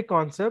specific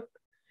concept,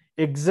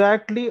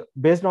 exactly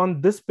based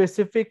on this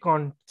specific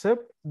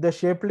concept, the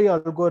Shapley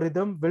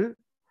algorithm will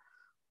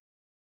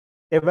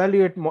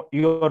evaluate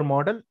your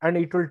model, and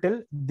it will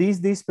tell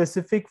these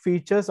specific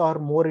features are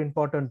more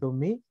important to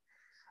me,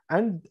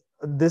 and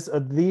these are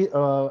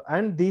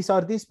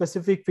the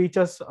specific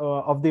features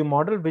of the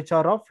model which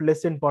are of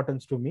less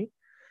importance to me.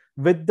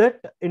 With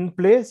that in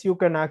place, you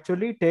can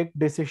actually take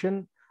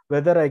decision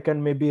whether I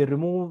can maybe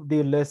remove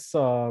the less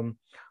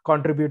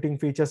contributing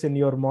features in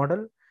your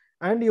model,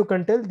 and you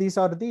can tell these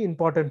are the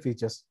important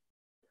features.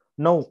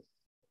 Now,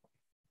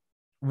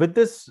 with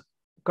this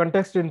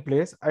context in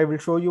place, I will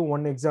show you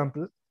one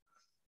example.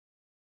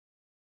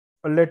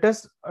 Let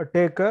us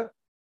take a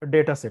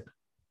data set.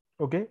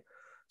 Okay,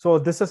 so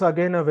this is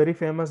again a very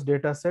famous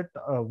data set,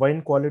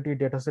 wine quality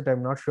data set.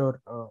 I'm not sure.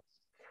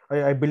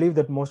 I believe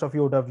that most of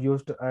you would have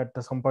used at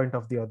some point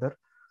of the other.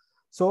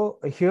 So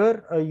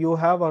here you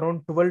have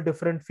around 12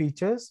 different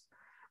features,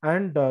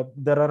 and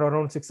there are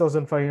around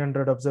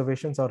 6,500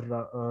 observations or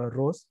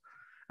rows.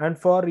 And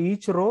for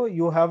each row,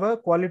 you have a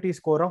quality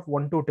score of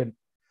 1 to 10.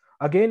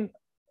 Again,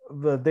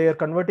 they are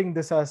converting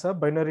this as a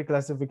binary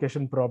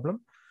classification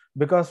problem,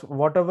 because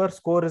whatever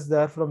score is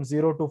there from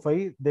 0 to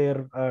 5,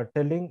 they're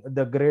telling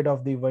the grade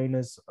of the wine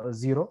is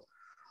 0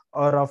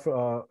 or of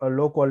a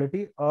low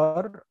quality,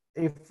 or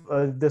if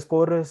the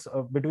score is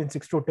between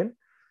 6 to 10,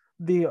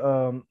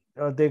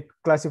 they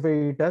classify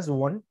it as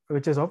 1,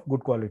 which is of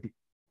good quality.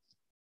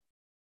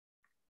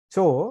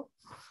 So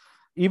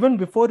even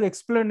before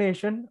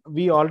explanation,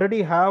 we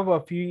already have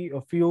a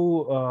few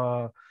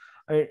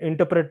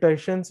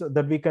interpretations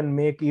that we can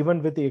make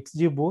even with the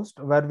XGBoost,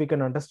 where we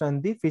can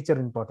understand the feature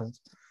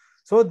importance.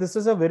 So this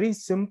is a very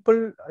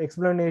simple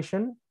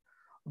explanation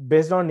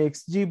based on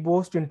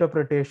XGBoost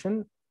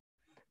interpretation,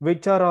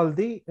 which are all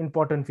the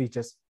important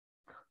features.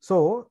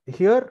 So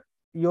here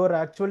you're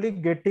actually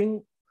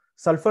getting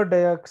sulfur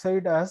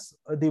dioxide as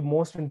the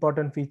most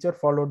important feature,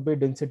 followed by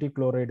density,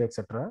 chloride,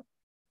 etc.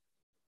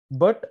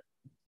 But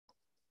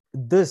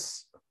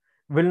this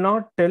will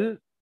not tell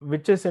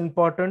which is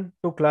important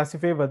to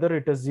classify whether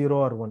it is 0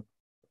 or 1.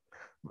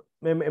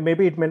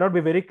 Maybe it may not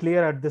be very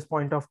clear at this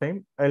point of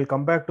time. I'll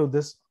come back to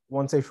this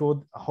once I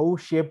show how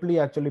Shapley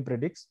actually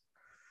predicts.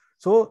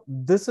 So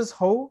this is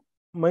how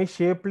my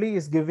Shapley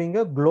is giving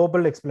a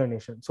global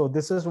explanation. So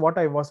this is what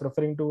I was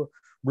referring to,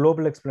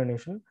 global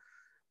explanation.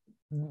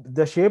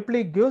 The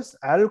Shapley gives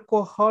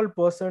alcohol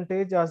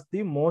percentage as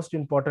the most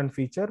important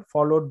feature,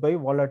 followed by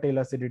volatile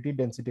acidity,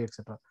 density,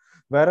 etc.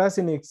 Whereas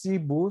in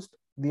XGBoost,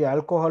 the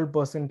alcohol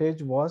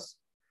percentage was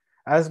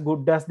as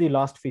good as the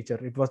last feature.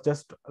 It was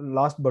just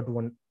last but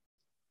one.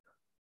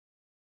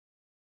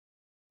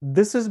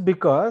 This is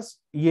because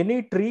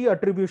any tree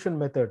attribution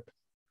method,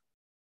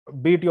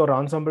 be it your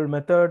ensemble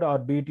method or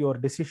be it your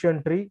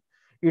decision tree,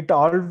 it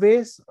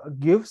always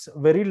gives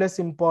very less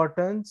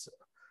importance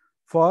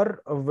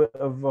for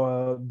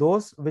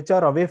those which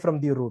are away from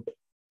the root.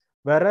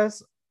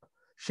 Whereas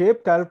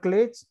Shape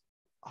calculates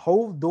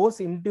how those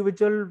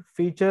individual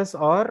features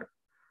are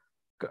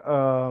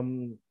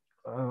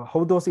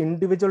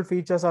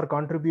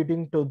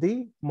contributing to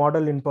the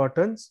model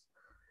importance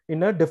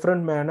in a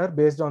different manner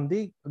based on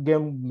the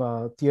game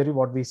theory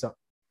what we saw.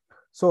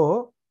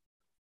 So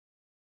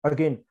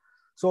again,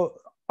 so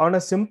on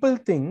a simple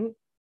thing,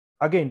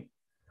 again,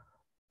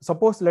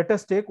 suppose let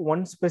us take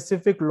one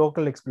specific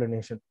local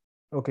explanation.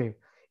 Okay,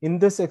 in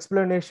this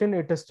explanation,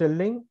 it is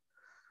telling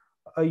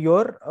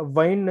your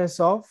wine is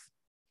of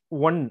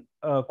one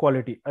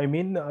quality. I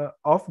mean,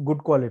 of good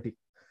quality.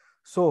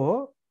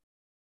 So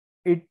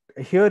it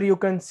here you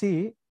can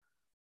see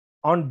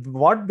on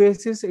what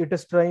basis it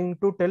is trying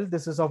to tell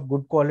this is of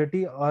good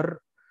quality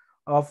or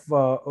of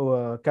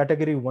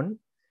category 1.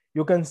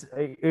 You can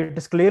it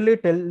is clearly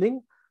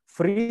telling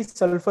free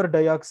sulfur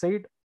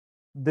dioxide,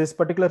 this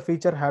particular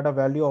feature had a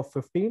value of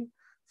 15,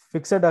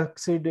 fixed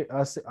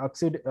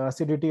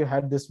acidity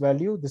had this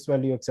value,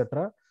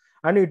 etc.,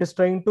 and it is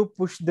trying to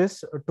push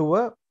this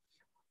to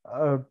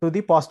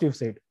the positive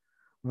side.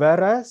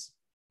 Whereas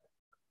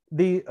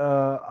the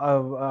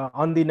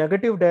on the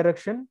negative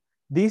direction,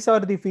 these are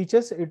the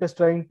features it is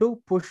trying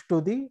to push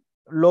to the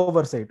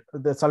lower side.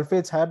 The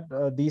sulfates had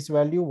these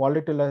value,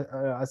 volatile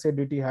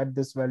acidity had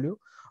this value,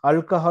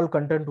 alcohol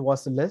content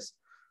was less.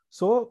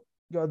 So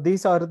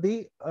these are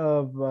the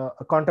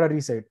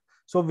contrary side.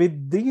 So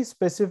with these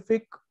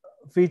specific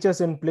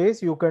features in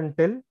place, you can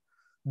tell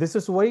this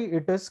is why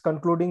it is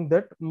concluding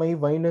that my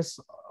wine is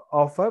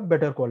of a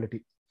better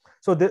quality.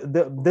 So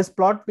this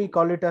plot, we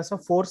call it as a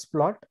force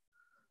plot,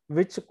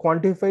 which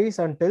quantifies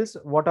and tells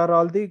what are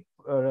all the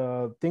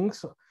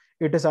things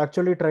it is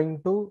actually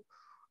trying to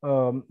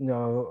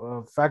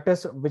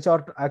factors which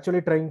are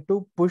actually trying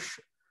to push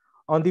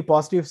on the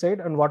positive side,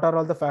 and what are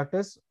all the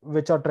factors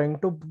which are trying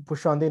to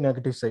push on the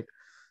negative side.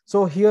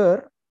 So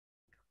here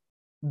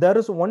there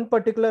is one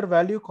particular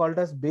value called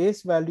as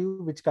base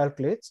value, which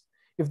calculates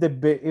if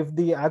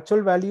the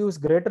actual value is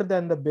greater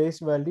than the base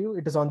value,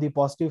 it is on the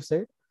positive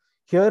side.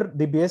 Here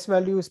the base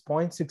value is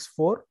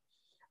 0.64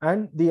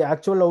 and the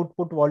actual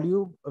output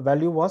value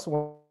was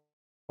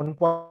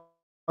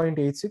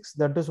 1.86.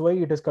 That is why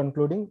it is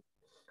concluding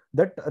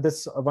that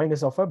this wine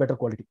is of a better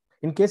quality.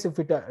 In case if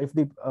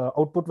the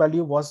output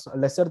value was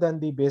lesser than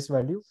the base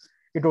value,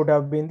 it would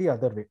have been the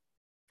other way.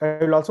 I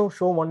will also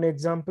show one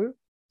example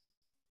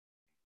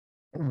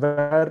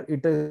where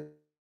it is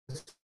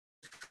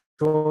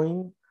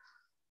showing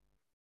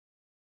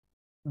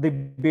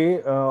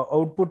the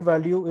output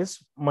value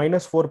is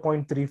minus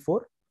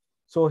 4.34.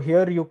 So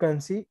here you can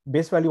see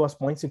base value was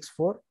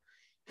 0.64.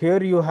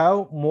 Here you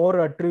have more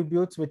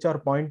attributes which are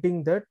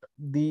pointing that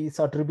these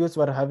attributes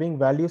were having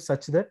values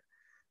such that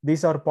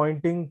these are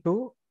pointing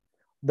to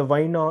the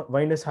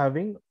wine is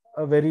having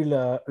a very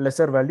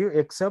lesser value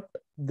except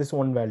this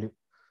one value.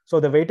 So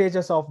the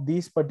weightages of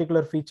these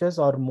particular features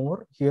are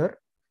more here,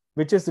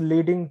 which is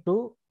leading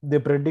to the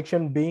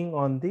prediction being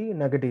on the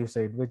negative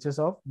side, which is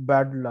of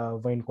bad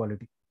wine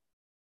quality.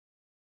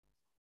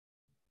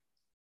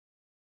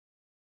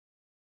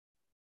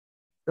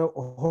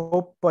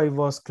 Hope I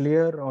was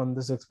clear on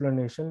this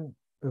explanation.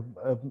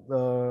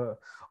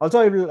 Also,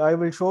 I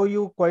will show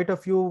you quite a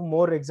few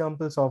more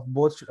examples of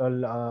both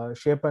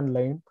shape and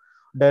line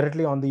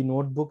directly on the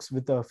notebooks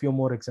with a few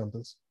more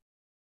examples.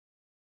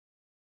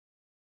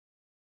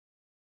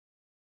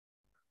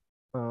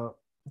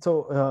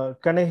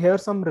 Can I hear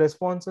some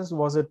responses?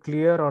 Was it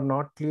clear or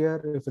not clear?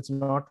 If it's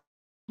not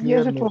clear,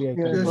 Yes, it maybe was I clear.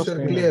 can It was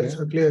explain clear, again.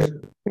 sir. Clear,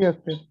 sir. Clear,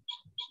 clear.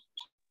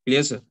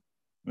 Clear, sir.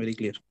 Very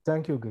clear.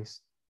 Thank you,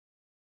 guys.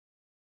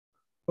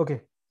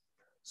 Okay,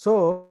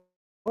 so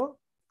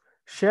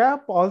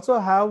shape also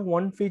have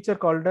one feature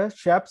called as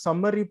shape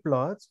summary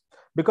plots,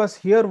 because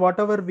here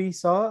whatever we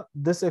saw,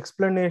 this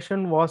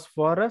explanation was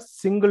for a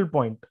single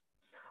point.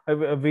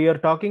 We are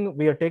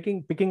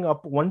picking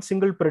up one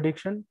single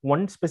prediction,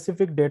 one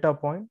specific data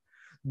point.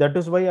 That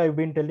is why I've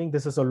been telling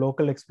this is a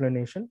local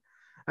explanation,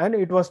 and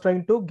it was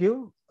trying to give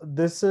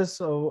this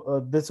is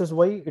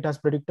why it has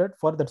predicted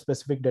for that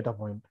specific data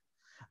point.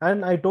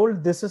 And I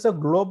told this is a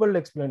global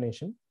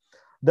explanation.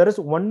 There is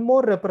one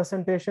more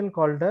representation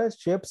called as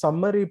shape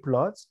summary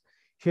plots.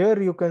 Here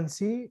you can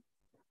see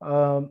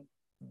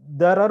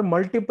there are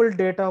multiple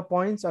data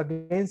points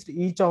against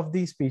each of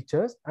these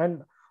features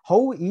and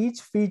how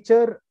each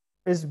feature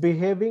is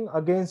behaving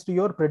against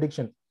your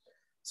prediction.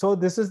 So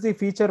this is the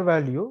feature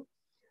value.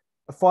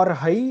 For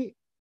high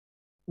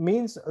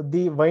means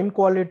the wine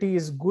quality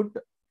is good.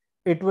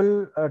 It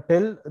will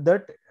tell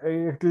that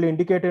it will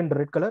indicate in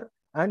red color.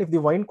 And if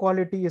the wine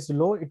quality is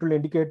low, it will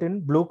indicate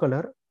in blue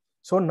color.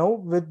 So now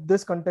with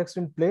this context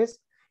in place,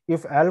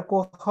 if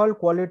alcohol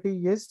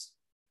quality is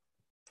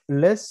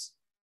less,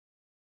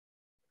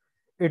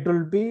 it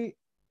will be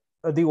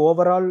the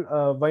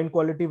overall wine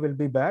quality will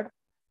be bad.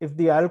 If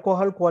the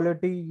alcohol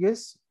quality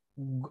is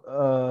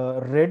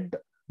red,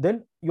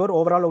 then your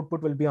overall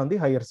output will be on the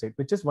higher side,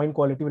 which is wine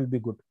quality will be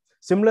good.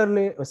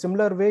 Similarly, a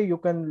similar way you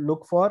can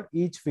look for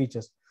each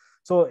features.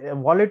 So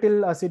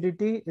volatile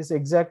acidity is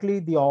exactly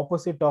the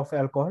opposite of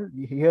alcohol.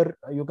 Here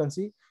you can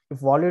see if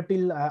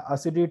volatile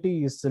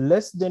acidity is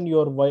less, then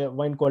your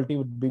wine quality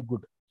would be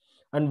good.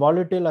 And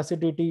volatile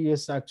acidity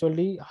is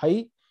actually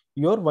high,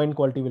 your wine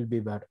quality will be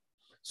bad.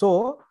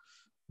 So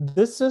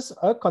this is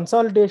a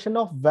consolidation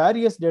of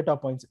various data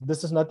points.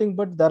 This is nothing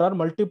but there are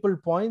multiple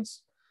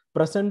points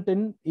present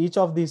in each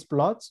of these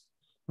plots,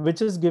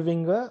 which is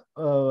giving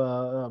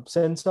a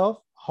sense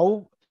of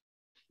how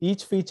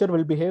each feature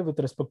will behave with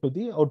respect to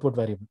the output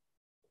variable.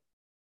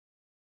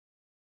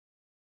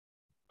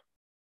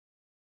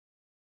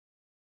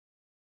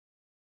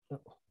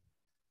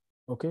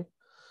 Okay,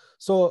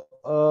 so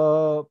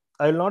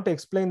I'll not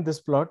explain this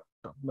plot.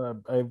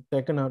 I've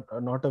taken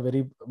not a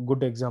very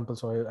good example,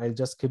 so I'll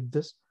just skip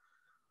this.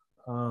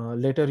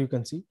 Later you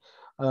can see.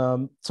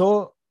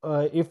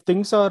 If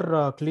things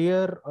are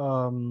clear,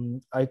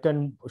 I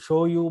can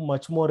show you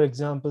much more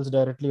examples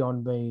directly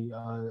on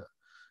my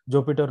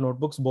Jupyter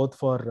notebooks, both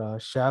for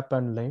SHAP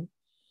and Lime.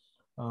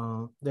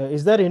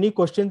 Is there any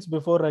questions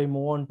before I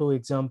move on to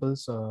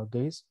examples,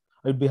 guys?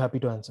 I'd be happy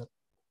to answer.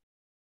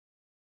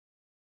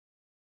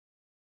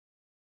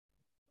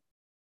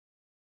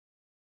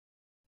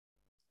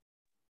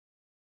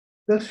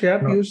 Does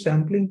SHAP use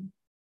sampling?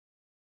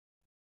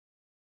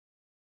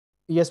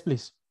 Yes,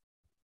 please.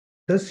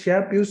 Does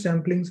SHAP use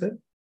sampling, sir?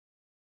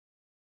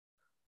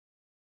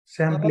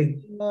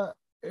 Sampling.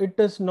 It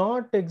is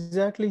not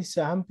exactly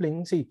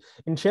sampling. See,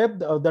 in SHAP,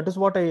 that is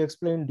what I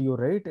explained to you,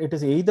 right? It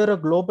is either a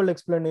global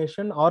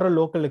explanation or a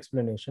local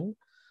explanation.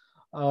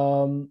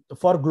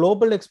 For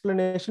global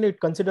explanation,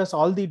 it considers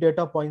all the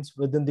data points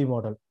within the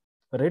model,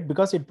 right?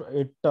 Because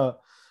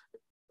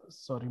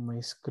sorry, my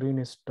screen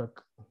is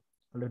stuck.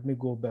 Let me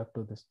go back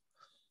to this.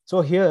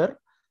 So here,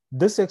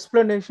 this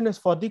explanation is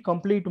for the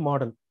complete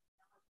model,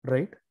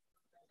 right?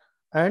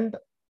 And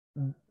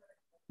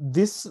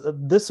this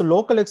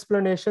local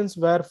explanations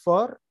were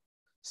for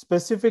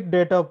specific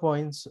data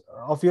points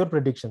of your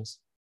predictions.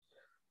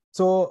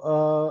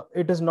 So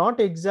it is not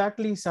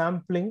exactly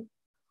sampling.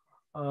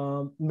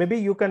 Maybe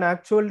you can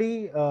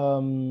actually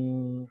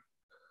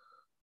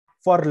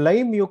for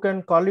Lime you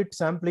can call it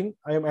sampling.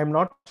 I'm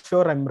not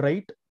sure I'm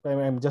right.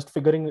 I'm just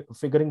figuring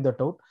that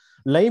out.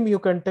 Lime you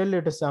can tell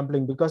it is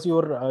sampling because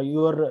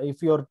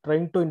if you're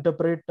trying to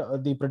interpret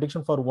the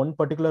prediction for one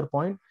particular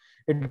point,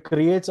 it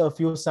creates a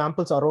few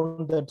samples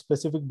around that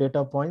specific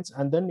data points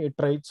and then it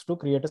tries to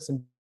create a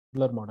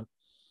simpler model.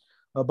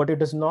 But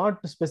it is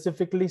not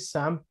specifically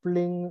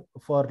sampling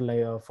for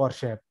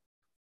SHAP.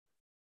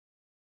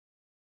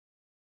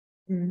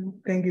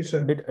 Thank you,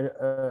 sir.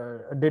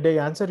 Did I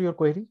answer your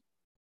query?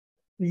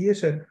 Yes,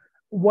 sir.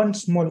 One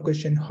small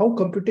question. How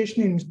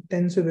computation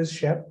intensive is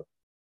SHAP?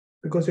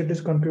 Because it is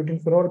computing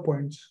for all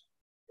points.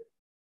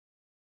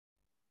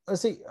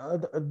 See,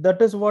 that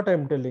is what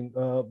I'm telling.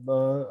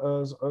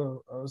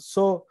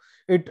 So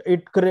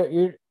it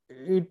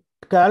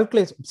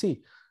calculates.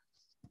 See,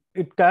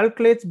 it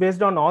calculates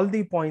based on all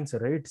the points,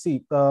 right?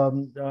 See,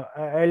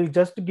 I'll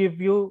just give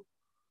you.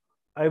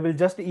 I will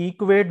just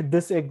equate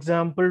this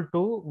example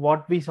to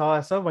what we saw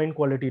as a wine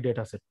quality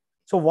data set.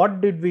 So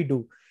what did we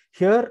do?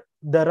 Here,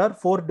 there are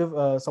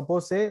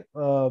suppose say,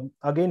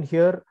 again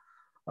here,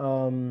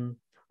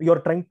 you're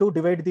trying to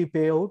divide the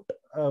payout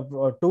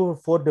to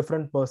 4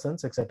 different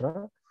persons,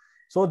 etc.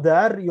 So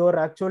there you're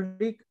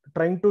actually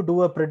trying to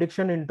do a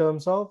prediction in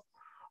terms of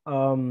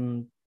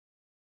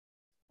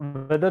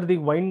whether the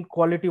wine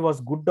quality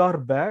was good or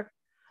bad,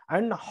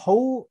 and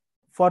how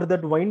for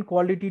that wine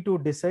quality to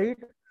decide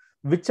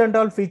which and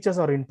all features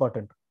are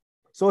important.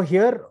 So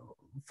here,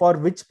 for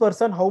which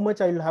person, how much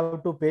I'll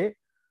have to pay,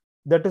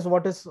 that is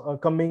what is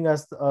coming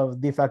as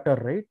the factor,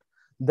 right?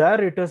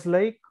 There it is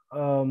like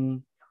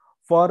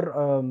for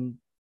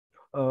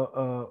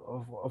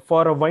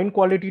a wine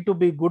quality to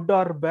be good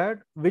or bad,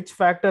 which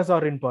factors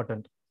are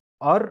important?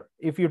 Or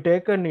if you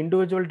take an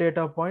individual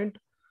data point,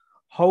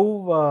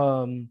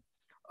 how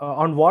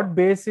on what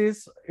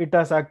basis it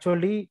has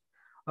actually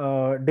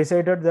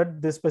decided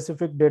that this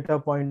specific data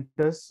point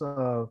is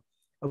a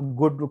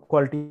good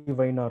quality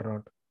wine or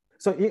not.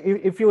 So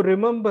if you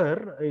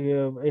remember,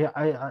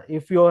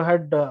 if you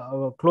had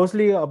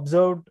closely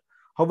observed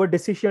how a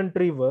decision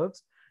tree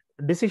works,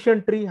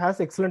 decision tree has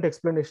excellent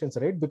explanations,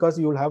 right? Because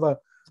you'll have a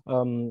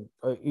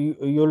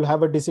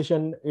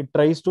decision. It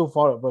tries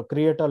to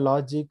create a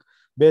logic.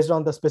 Based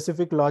on the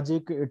specific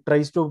logic, it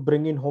tries to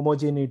bring in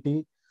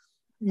homogeneity.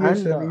 Yes,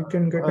 and sir, you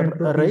can get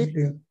into right.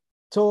 easily.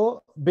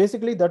 So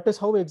basically, that is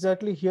how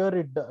exactly here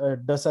it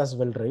does as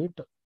well, right?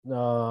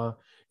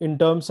 In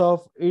terms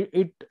of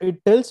it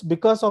tells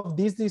because of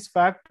these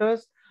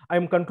factors,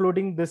 I'm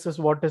concluding this is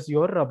what is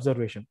your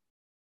observation.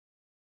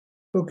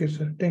 Okay,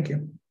 sir. Thank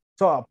you.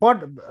 So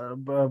apart,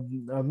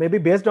 maybe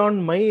based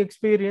on my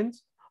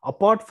experience,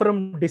 apart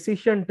from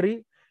decision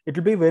tree, it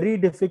will be very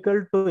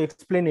difficult to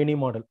explain any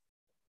model.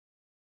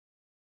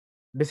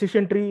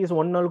 Decision tree is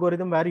one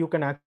algorithm where you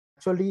can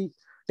actually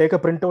take a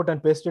printout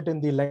and paste it in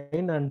the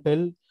line and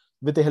tell,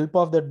 with the help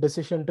of that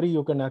decision tree,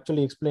 you can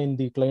actually explain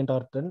the client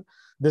art.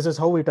 This is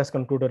how it has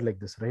concluded like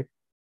this, right?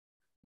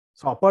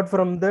 So apart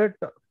from that,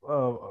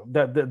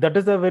 that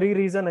is the very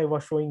reason I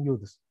was showing you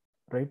this,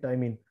 right? I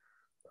mean,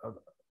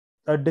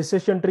 a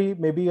decision tree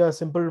may be a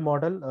simple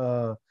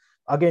model.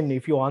 Again,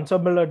 if you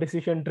ensemble a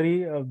decision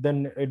tree,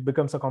 then it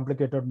becomes a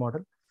complicated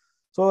model.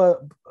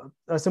 So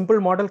a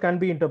simple model can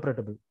be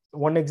interpretable.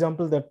 One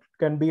example that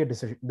can be a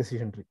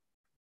decision tree.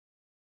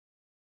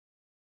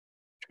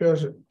 Sure,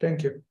 sir.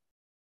 Thank you.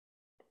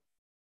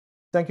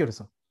 Thank you,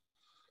 Risa.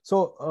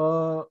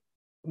 So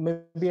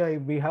maybe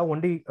we have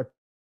only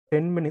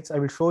 10 minutes. I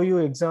will show you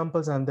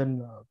examples and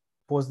then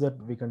post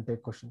that we can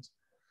take questions.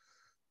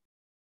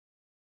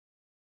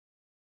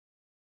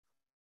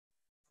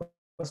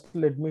 First,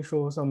 let me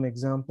show some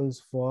examples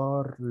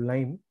for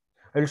Lime.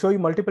 I'll show you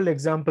multiple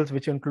examples,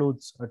 which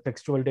includes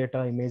textual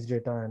data, image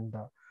data, and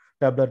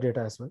tabular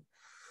data as well.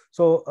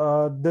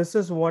 So this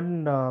is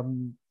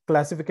one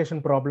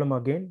classification problem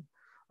again,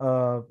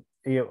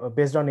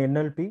 based on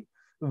NLP,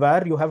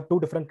 where you have two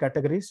different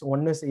categories.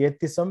 One is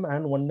atheism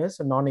and one is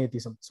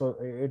non-atheism. So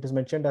it is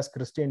mentioned as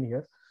Christian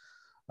here.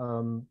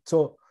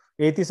 So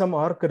atheism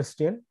or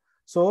Christian.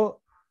 So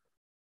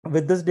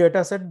with this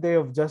data set, they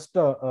have just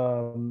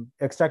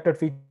extracted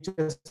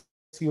features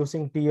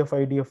using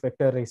TF-IDF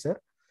vector eraser.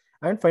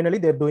 And finally,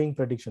 they're doing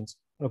predictions.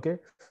 Okay,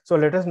 so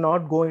let us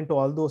not go into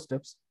all those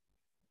steps.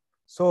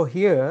 So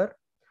here,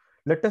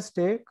 let us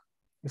take,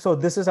 so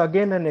this is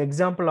again an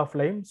example of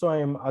Lime. So I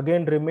am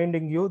again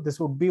reminding you,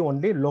 this would be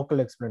only local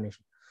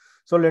explanation.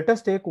 So let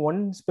us take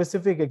one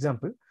specific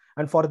example.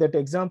 And for that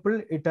example,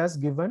 it has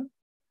given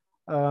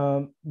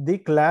the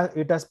class,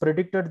 it has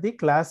predicted the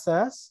class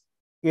as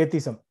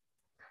atheism.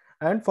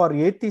 And for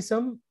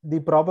atheism, the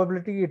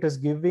probability it is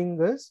giving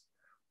is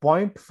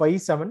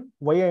 0.57.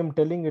 Why I am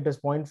telling it is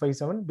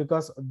 0.57?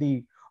 Because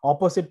the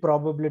opposite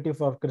probability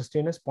for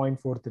Christian is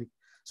 0.43.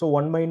 So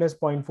 1 minus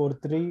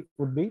 0.43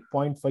 would be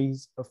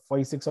 0.56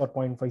 or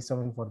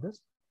 0.57 for this.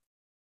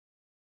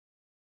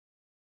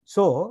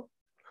 So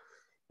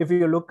if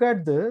you look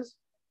at this,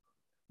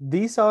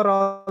 these are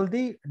all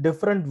the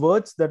different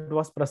words that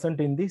was present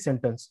in the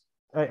sentence.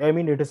 I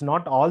mean, it is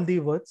not all the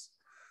words.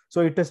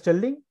 So it is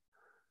telling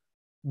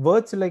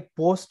words like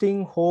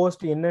posting,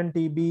 host,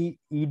 NNTB,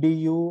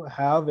 edu,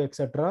 have,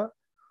 etc.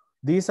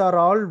 These are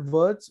all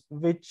words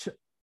which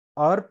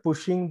are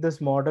pushing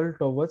this model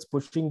towards,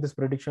 pushing this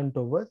prediction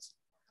towards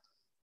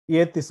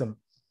atheism.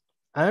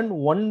 And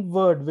one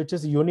word which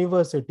is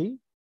university,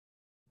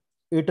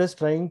 it is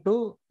trying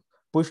to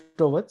push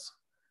towards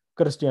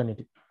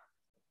Christianity.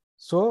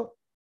 So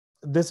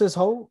this is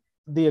how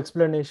the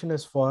explanation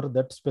is for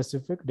that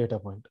specific data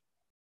point.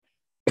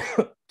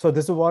 So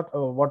this is what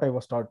I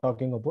was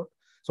talking about.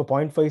 So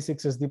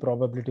 0.56 is the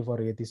probability for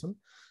atheism.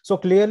 So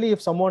clearly,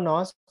 if someone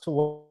asks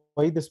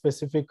why the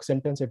specific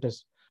sentence, it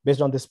is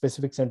based on this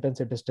specific sentence,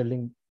 it is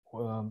telling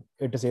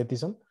it is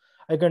atheism,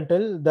 I can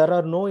tell there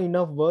are no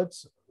enough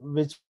words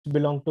which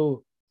belong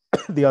to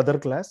the other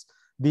class.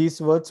 These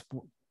words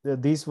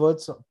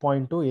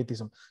point to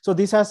atheism. So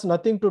this has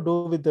nothing to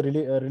do with the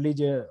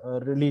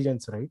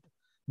religions, right?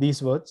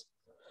 These words.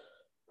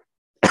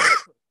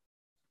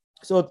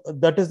 So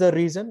that is the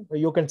reason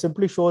you can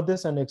simply show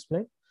this and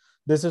explain.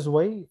 This is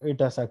why it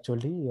has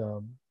actually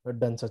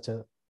done such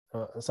a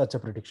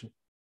prediction.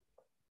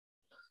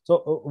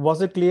 So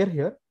was it clear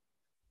here,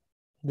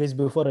 guys?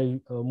 Before I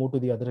move to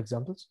the other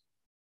examples.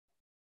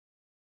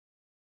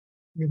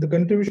 The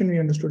contribution we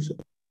understood, sir.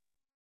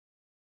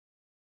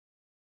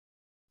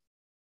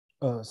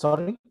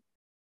 Sorry.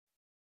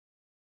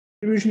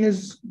 Contribution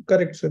is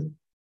correct, sir.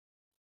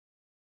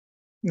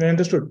 I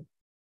understood.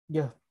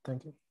 Yeah,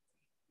 thank you.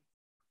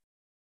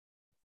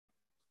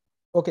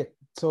 Okay,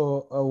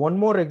 so one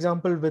more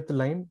example with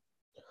Lime.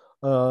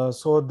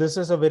 So this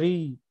is a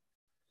very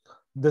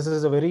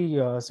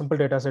simple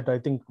data set. I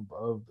think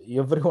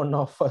every one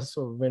of us,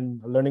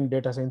 when learning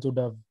data science, would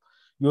have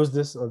used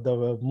this,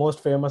 the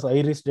most famous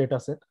iris data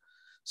set.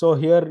 So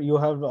here you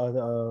have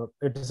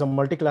it is a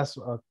multi-class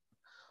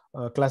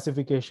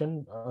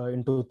classification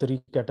into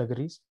 3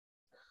 categories.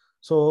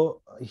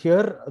 So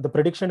here the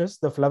prediction is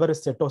the flower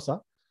is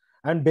setosa,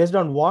 and based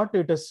on what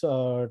it is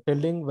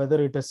telling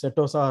whether it is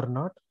setosa or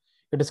not,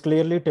 it is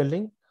clearly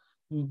telling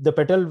the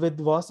petal width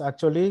was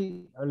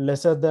actually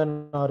lesser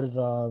than,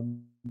 or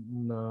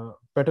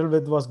petal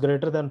width was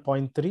greater than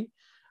 0.3,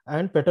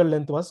 and petal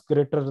length was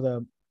greater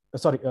than,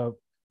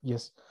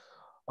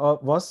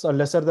 was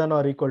lesser than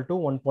or equal to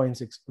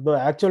 1.6. The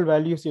actual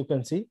values you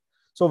can see.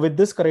 So with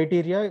this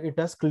criteria, it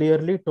has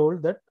clearly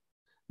told that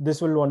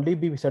this will only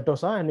be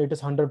setosa, and it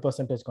is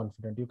 100%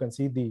 confident. You can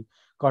see the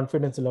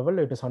confidence level,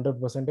 it is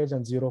 100%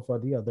 and 0 for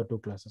the other 2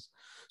 classes.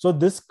 So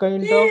this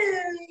kind of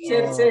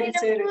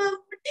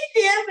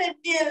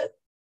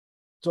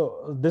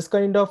so this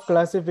kind of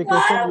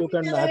classification you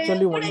can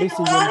actually only see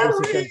in the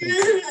second.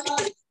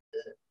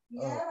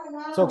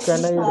 So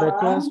can I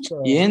request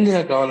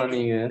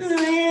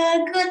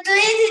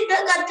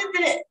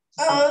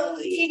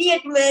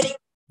idiot Mary.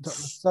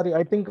 Sorry,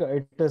 I think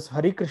it is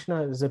Hari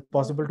Krishna. Is it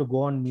possible to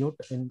go on mute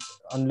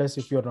unless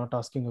if you're not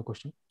asking a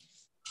question?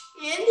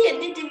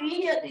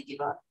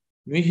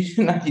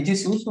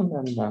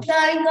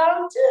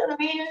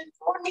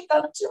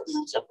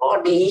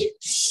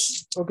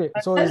 Okay,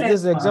 so is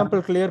this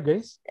example clear,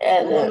 guys?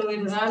 I think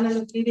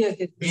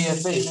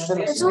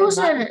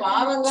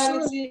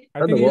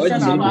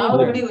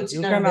you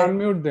can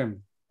unmute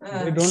them.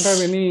 They don't have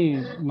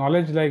any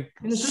knowledge like.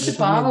 Let me see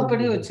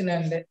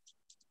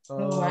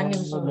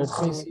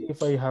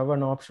if I have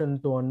an option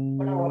to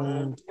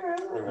unmute.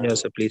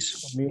 Yes, sir,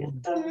 please.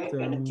 Mute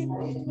them.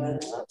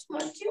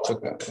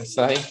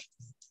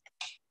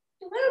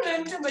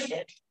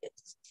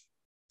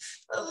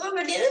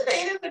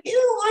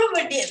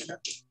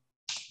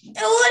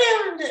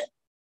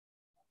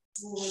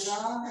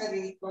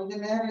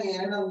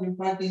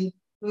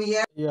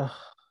 Yeah,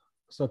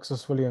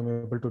 successfully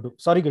I'm able to do.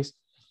 Sorry, guys.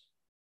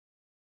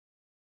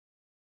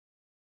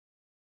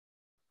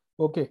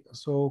 Okay,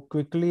 so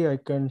quickly I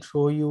can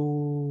show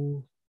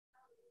you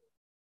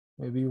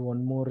maybe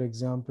one more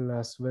example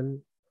as well.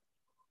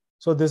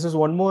 So this is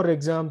one more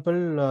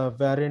example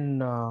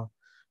wherein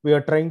we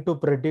are trying to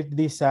predict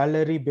the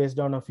salary based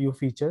on a few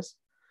features,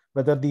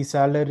 whether the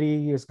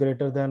salary is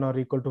greater than or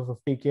equal to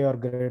 50K or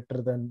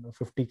greater than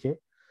 50K.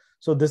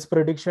 So this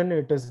prediction,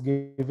 it is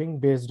giving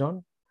based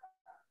on,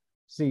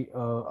 see,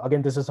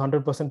 again, this is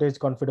 100%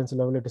 confidence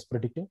level it is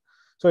predicting.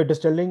 So it is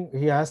telling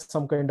he has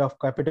some kind of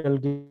capital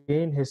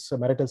gain, his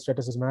marital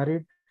status is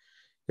married,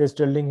 he is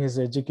telling his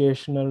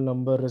educational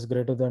number is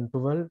greater than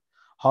 12,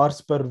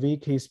 hours per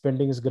week he is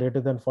spending is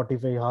greater than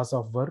 45 hours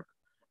of work,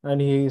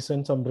 and he is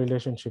in some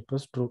relationship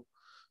is true.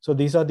 So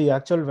these are the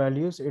actual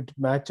values. It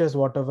matches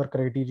whatever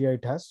criteria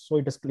it has. So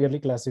it is clearly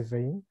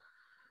classifying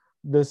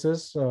this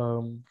is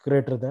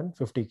greater than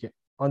 50K.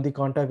 On the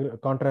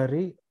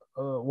contrary,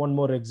 one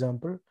more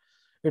example,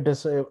 it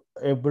is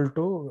able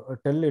to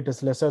tell it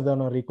is lesser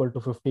than or equal to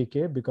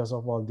 50K because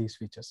of all these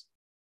features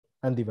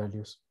and the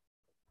values.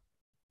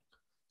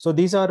 So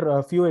these are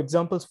a few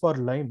examples for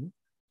Lime.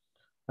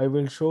 I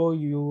will show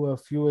you a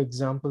few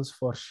examples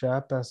for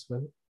SHAP as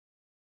well.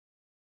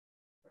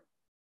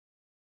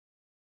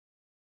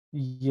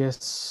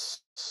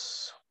 Yes.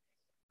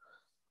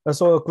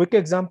 So a quick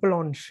example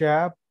on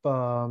SHAP.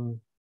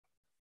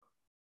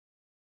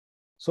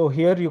 So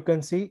here you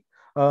can see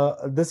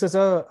this is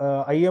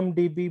a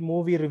IMDb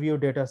movie review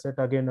data set,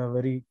 again a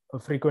very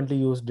frequently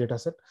used data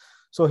set.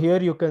 So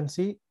here you can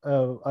see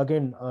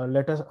again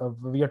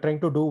we are trying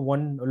to do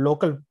one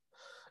local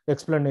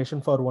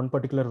explanation for one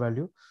particular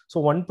value. So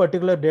one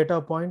particular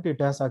data point it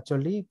has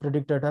actually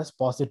predicted as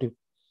positive.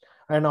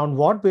 And on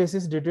what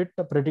basis did it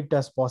predict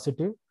as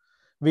positive?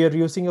 We are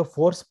using a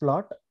force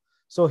plot.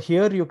 So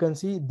here you can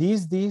see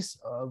these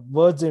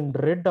words in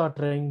red are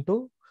trying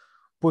to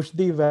push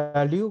the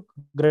value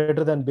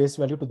greater than base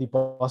value to the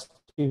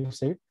positive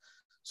side.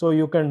 So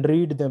you can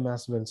read them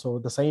as well. So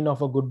the sign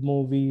of a good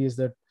movie is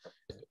that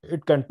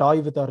it can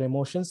toy with our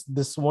emotions.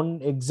 This one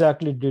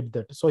exactly did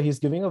that. So he's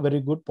giving a very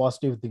good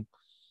positive thing.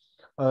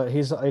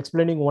 He's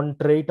explaining one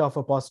trait of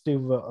a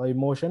positive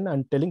emotion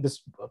and telling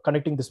this,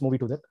 connecting this movie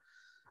to that.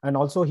 And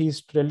also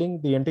he's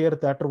telling the entire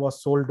theater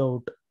was sold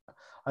out.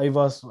 I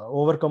was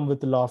overcome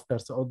with laughter.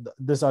 So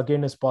this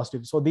again is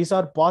positive. So these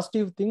are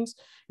positive things.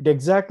 It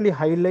exactly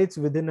highlights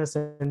within a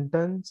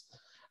sentence,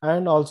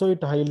 and also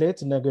it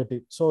highlights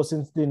negative. So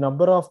since the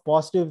number of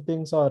positive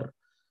things are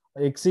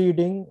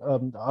exceeding,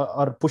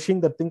 are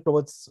pushing the thing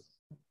towards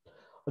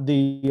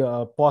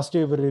the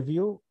positive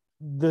review,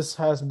 this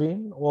has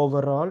been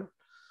overall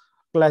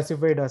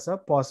classified as a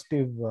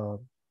positive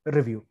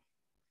review.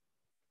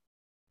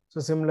 So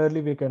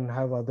similarly, we can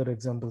have other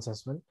examples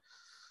as well.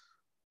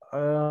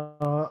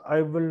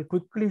 I will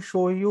quickly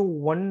show you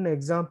one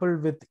example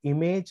with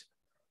image.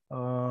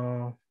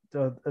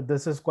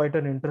 This is quite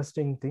an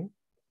interesting thing.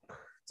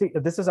 See,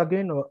 this is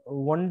again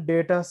one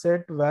data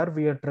set where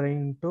we are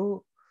trying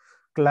to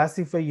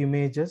classify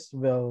images.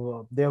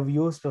 Well, they have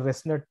used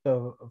ResNet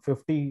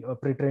 50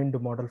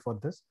 pre-trained model for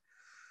this.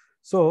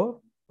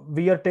 So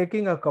we are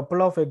taking a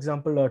couple of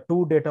example,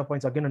 2 data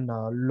points, again in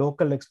a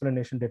local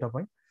explanation data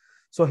point.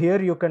 So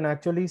here you can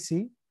actually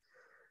see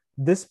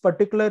this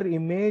particular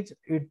image,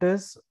 it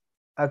is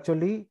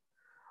actually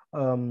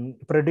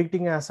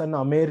predicting as an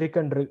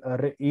American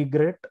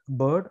egret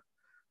bird,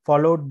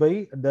 followed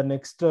by the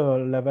next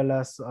level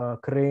as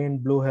crane,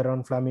 blue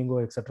heron, flamingo,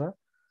 etc.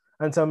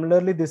 And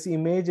similarly, this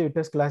image, it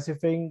is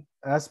classifying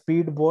as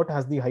speedboat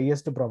has the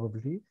highest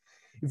probability.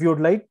 If you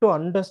would like to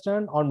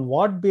understand on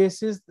what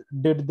basis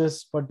did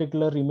this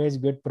particular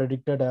image get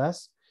predicted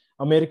as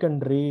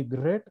American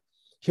egret,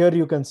 here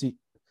you can see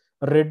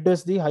red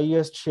is the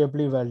highest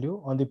shapely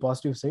value on the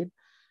positive side.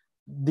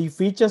 The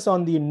features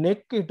on the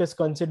neck, it is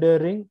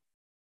considering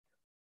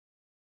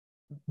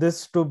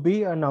this to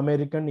be an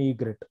American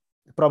egret.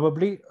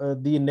 Probably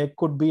the neck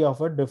could be of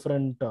a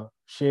different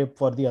shape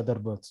for the other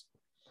birds.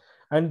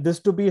 And this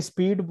to be a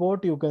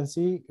speedboat, you can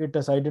see it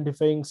is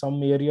identifying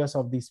some areas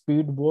of the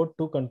speedboat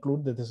to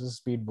conclude that this is a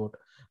speedboat.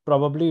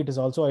 Probably it is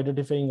also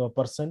identifying a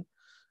person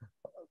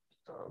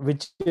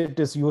which it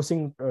is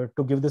using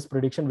to give this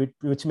prediction,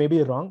 which may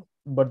be wrong,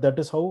 but that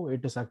is how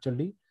it is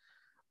actually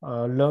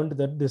learned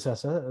that this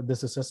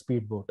is a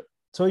speedboat.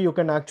 So you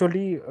can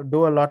actually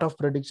do a lot of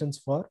predictions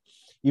for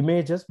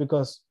images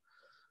because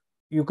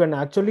you can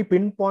actually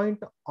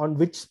pinpoint on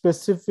which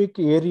specific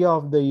area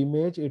of the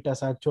image it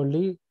has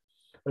actually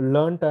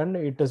learned, and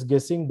it is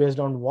guessing based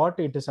on what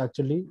it is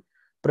actually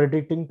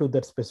predicting to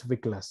that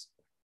specific class.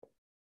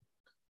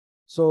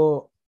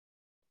 So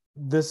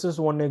this is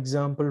one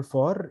example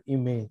for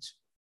image.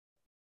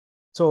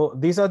 So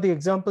these are the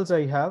examples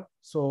I have.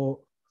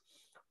 So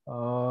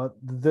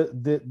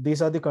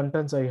these are the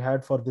contents I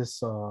had for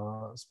this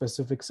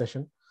specific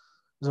session.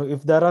 So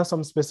if there are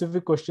some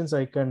specific questions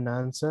I can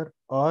answer,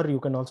 or you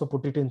can also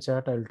put it in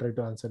chat. I'll try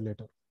to answer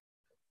later.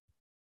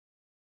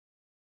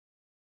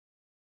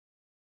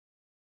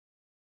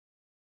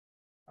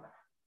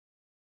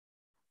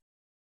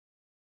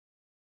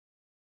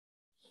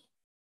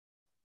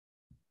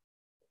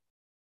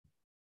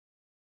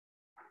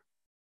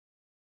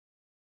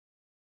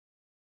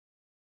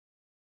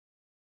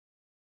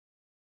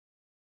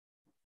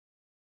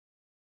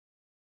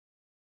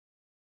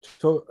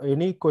 So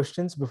any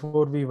questions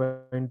before we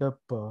wind up,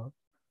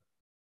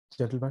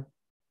 gentlemen?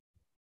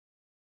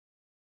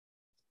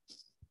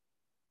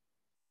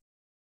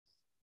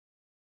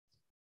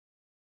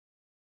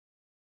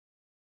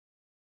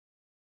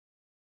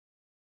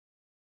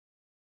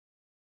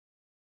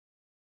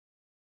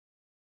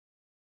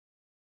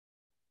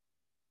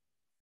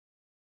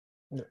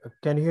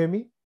 Can you hear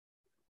me?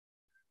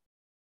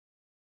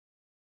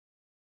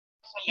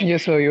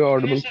 Yes, sir, you're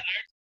audible.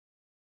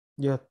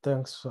 Yeah,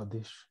 thanks,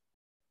 Adish.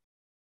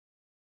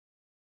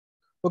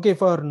 Okay,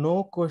 for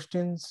no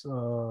questions,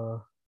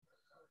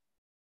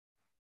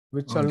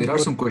 which I'll There are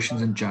go. some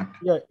questions in chat.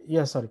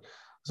 Yeah, sorry.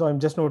 So I'm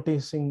just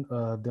noticing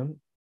them.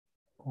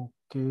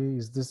 Okay,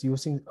 is this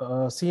using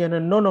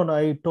CNN? No,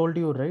 I told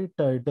you, right?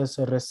 It is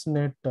a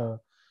ResNet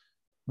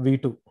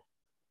V2.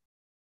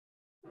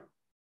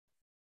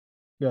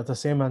 Yeah, the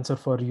same answer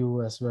for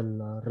you as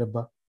well,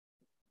 Reba.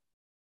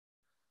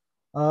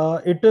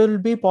 It will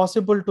be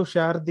possible to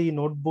share the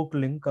notebook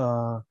link.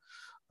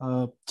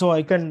 So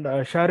I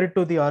can share it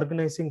to the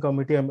organizing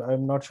committee.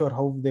 I'm not sure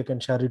how they can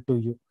share it to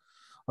you.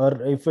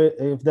 Or if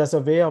there's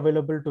a way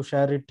available to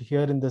share it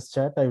here in this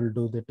chat, I will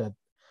do that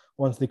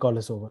once the call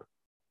is over.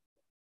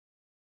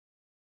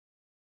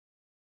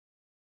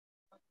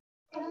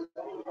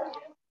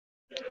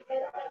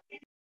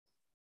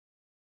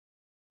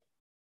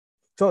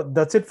 So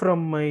that's it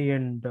from my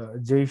end,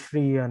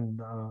 Jayashree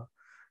and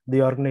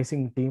the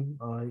organizing team.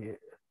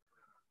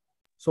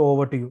 So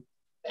over to you.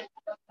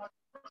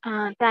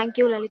 Thank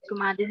you, Lalith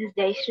Kumar. This is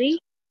Jayashree.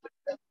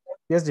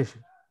 Yes,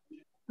 Jayashree.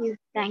 Yes,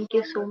 thank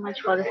you so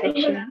much for the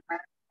session.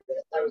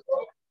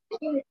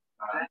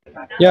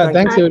 Yeah,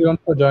 thanks everyone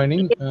for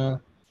joining.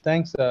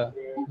 Thanks,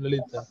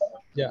 Lalith.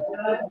 Yeah.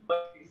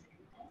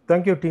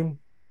 Thank you, team.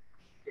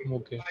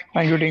 Okay.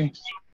 Thank you, team.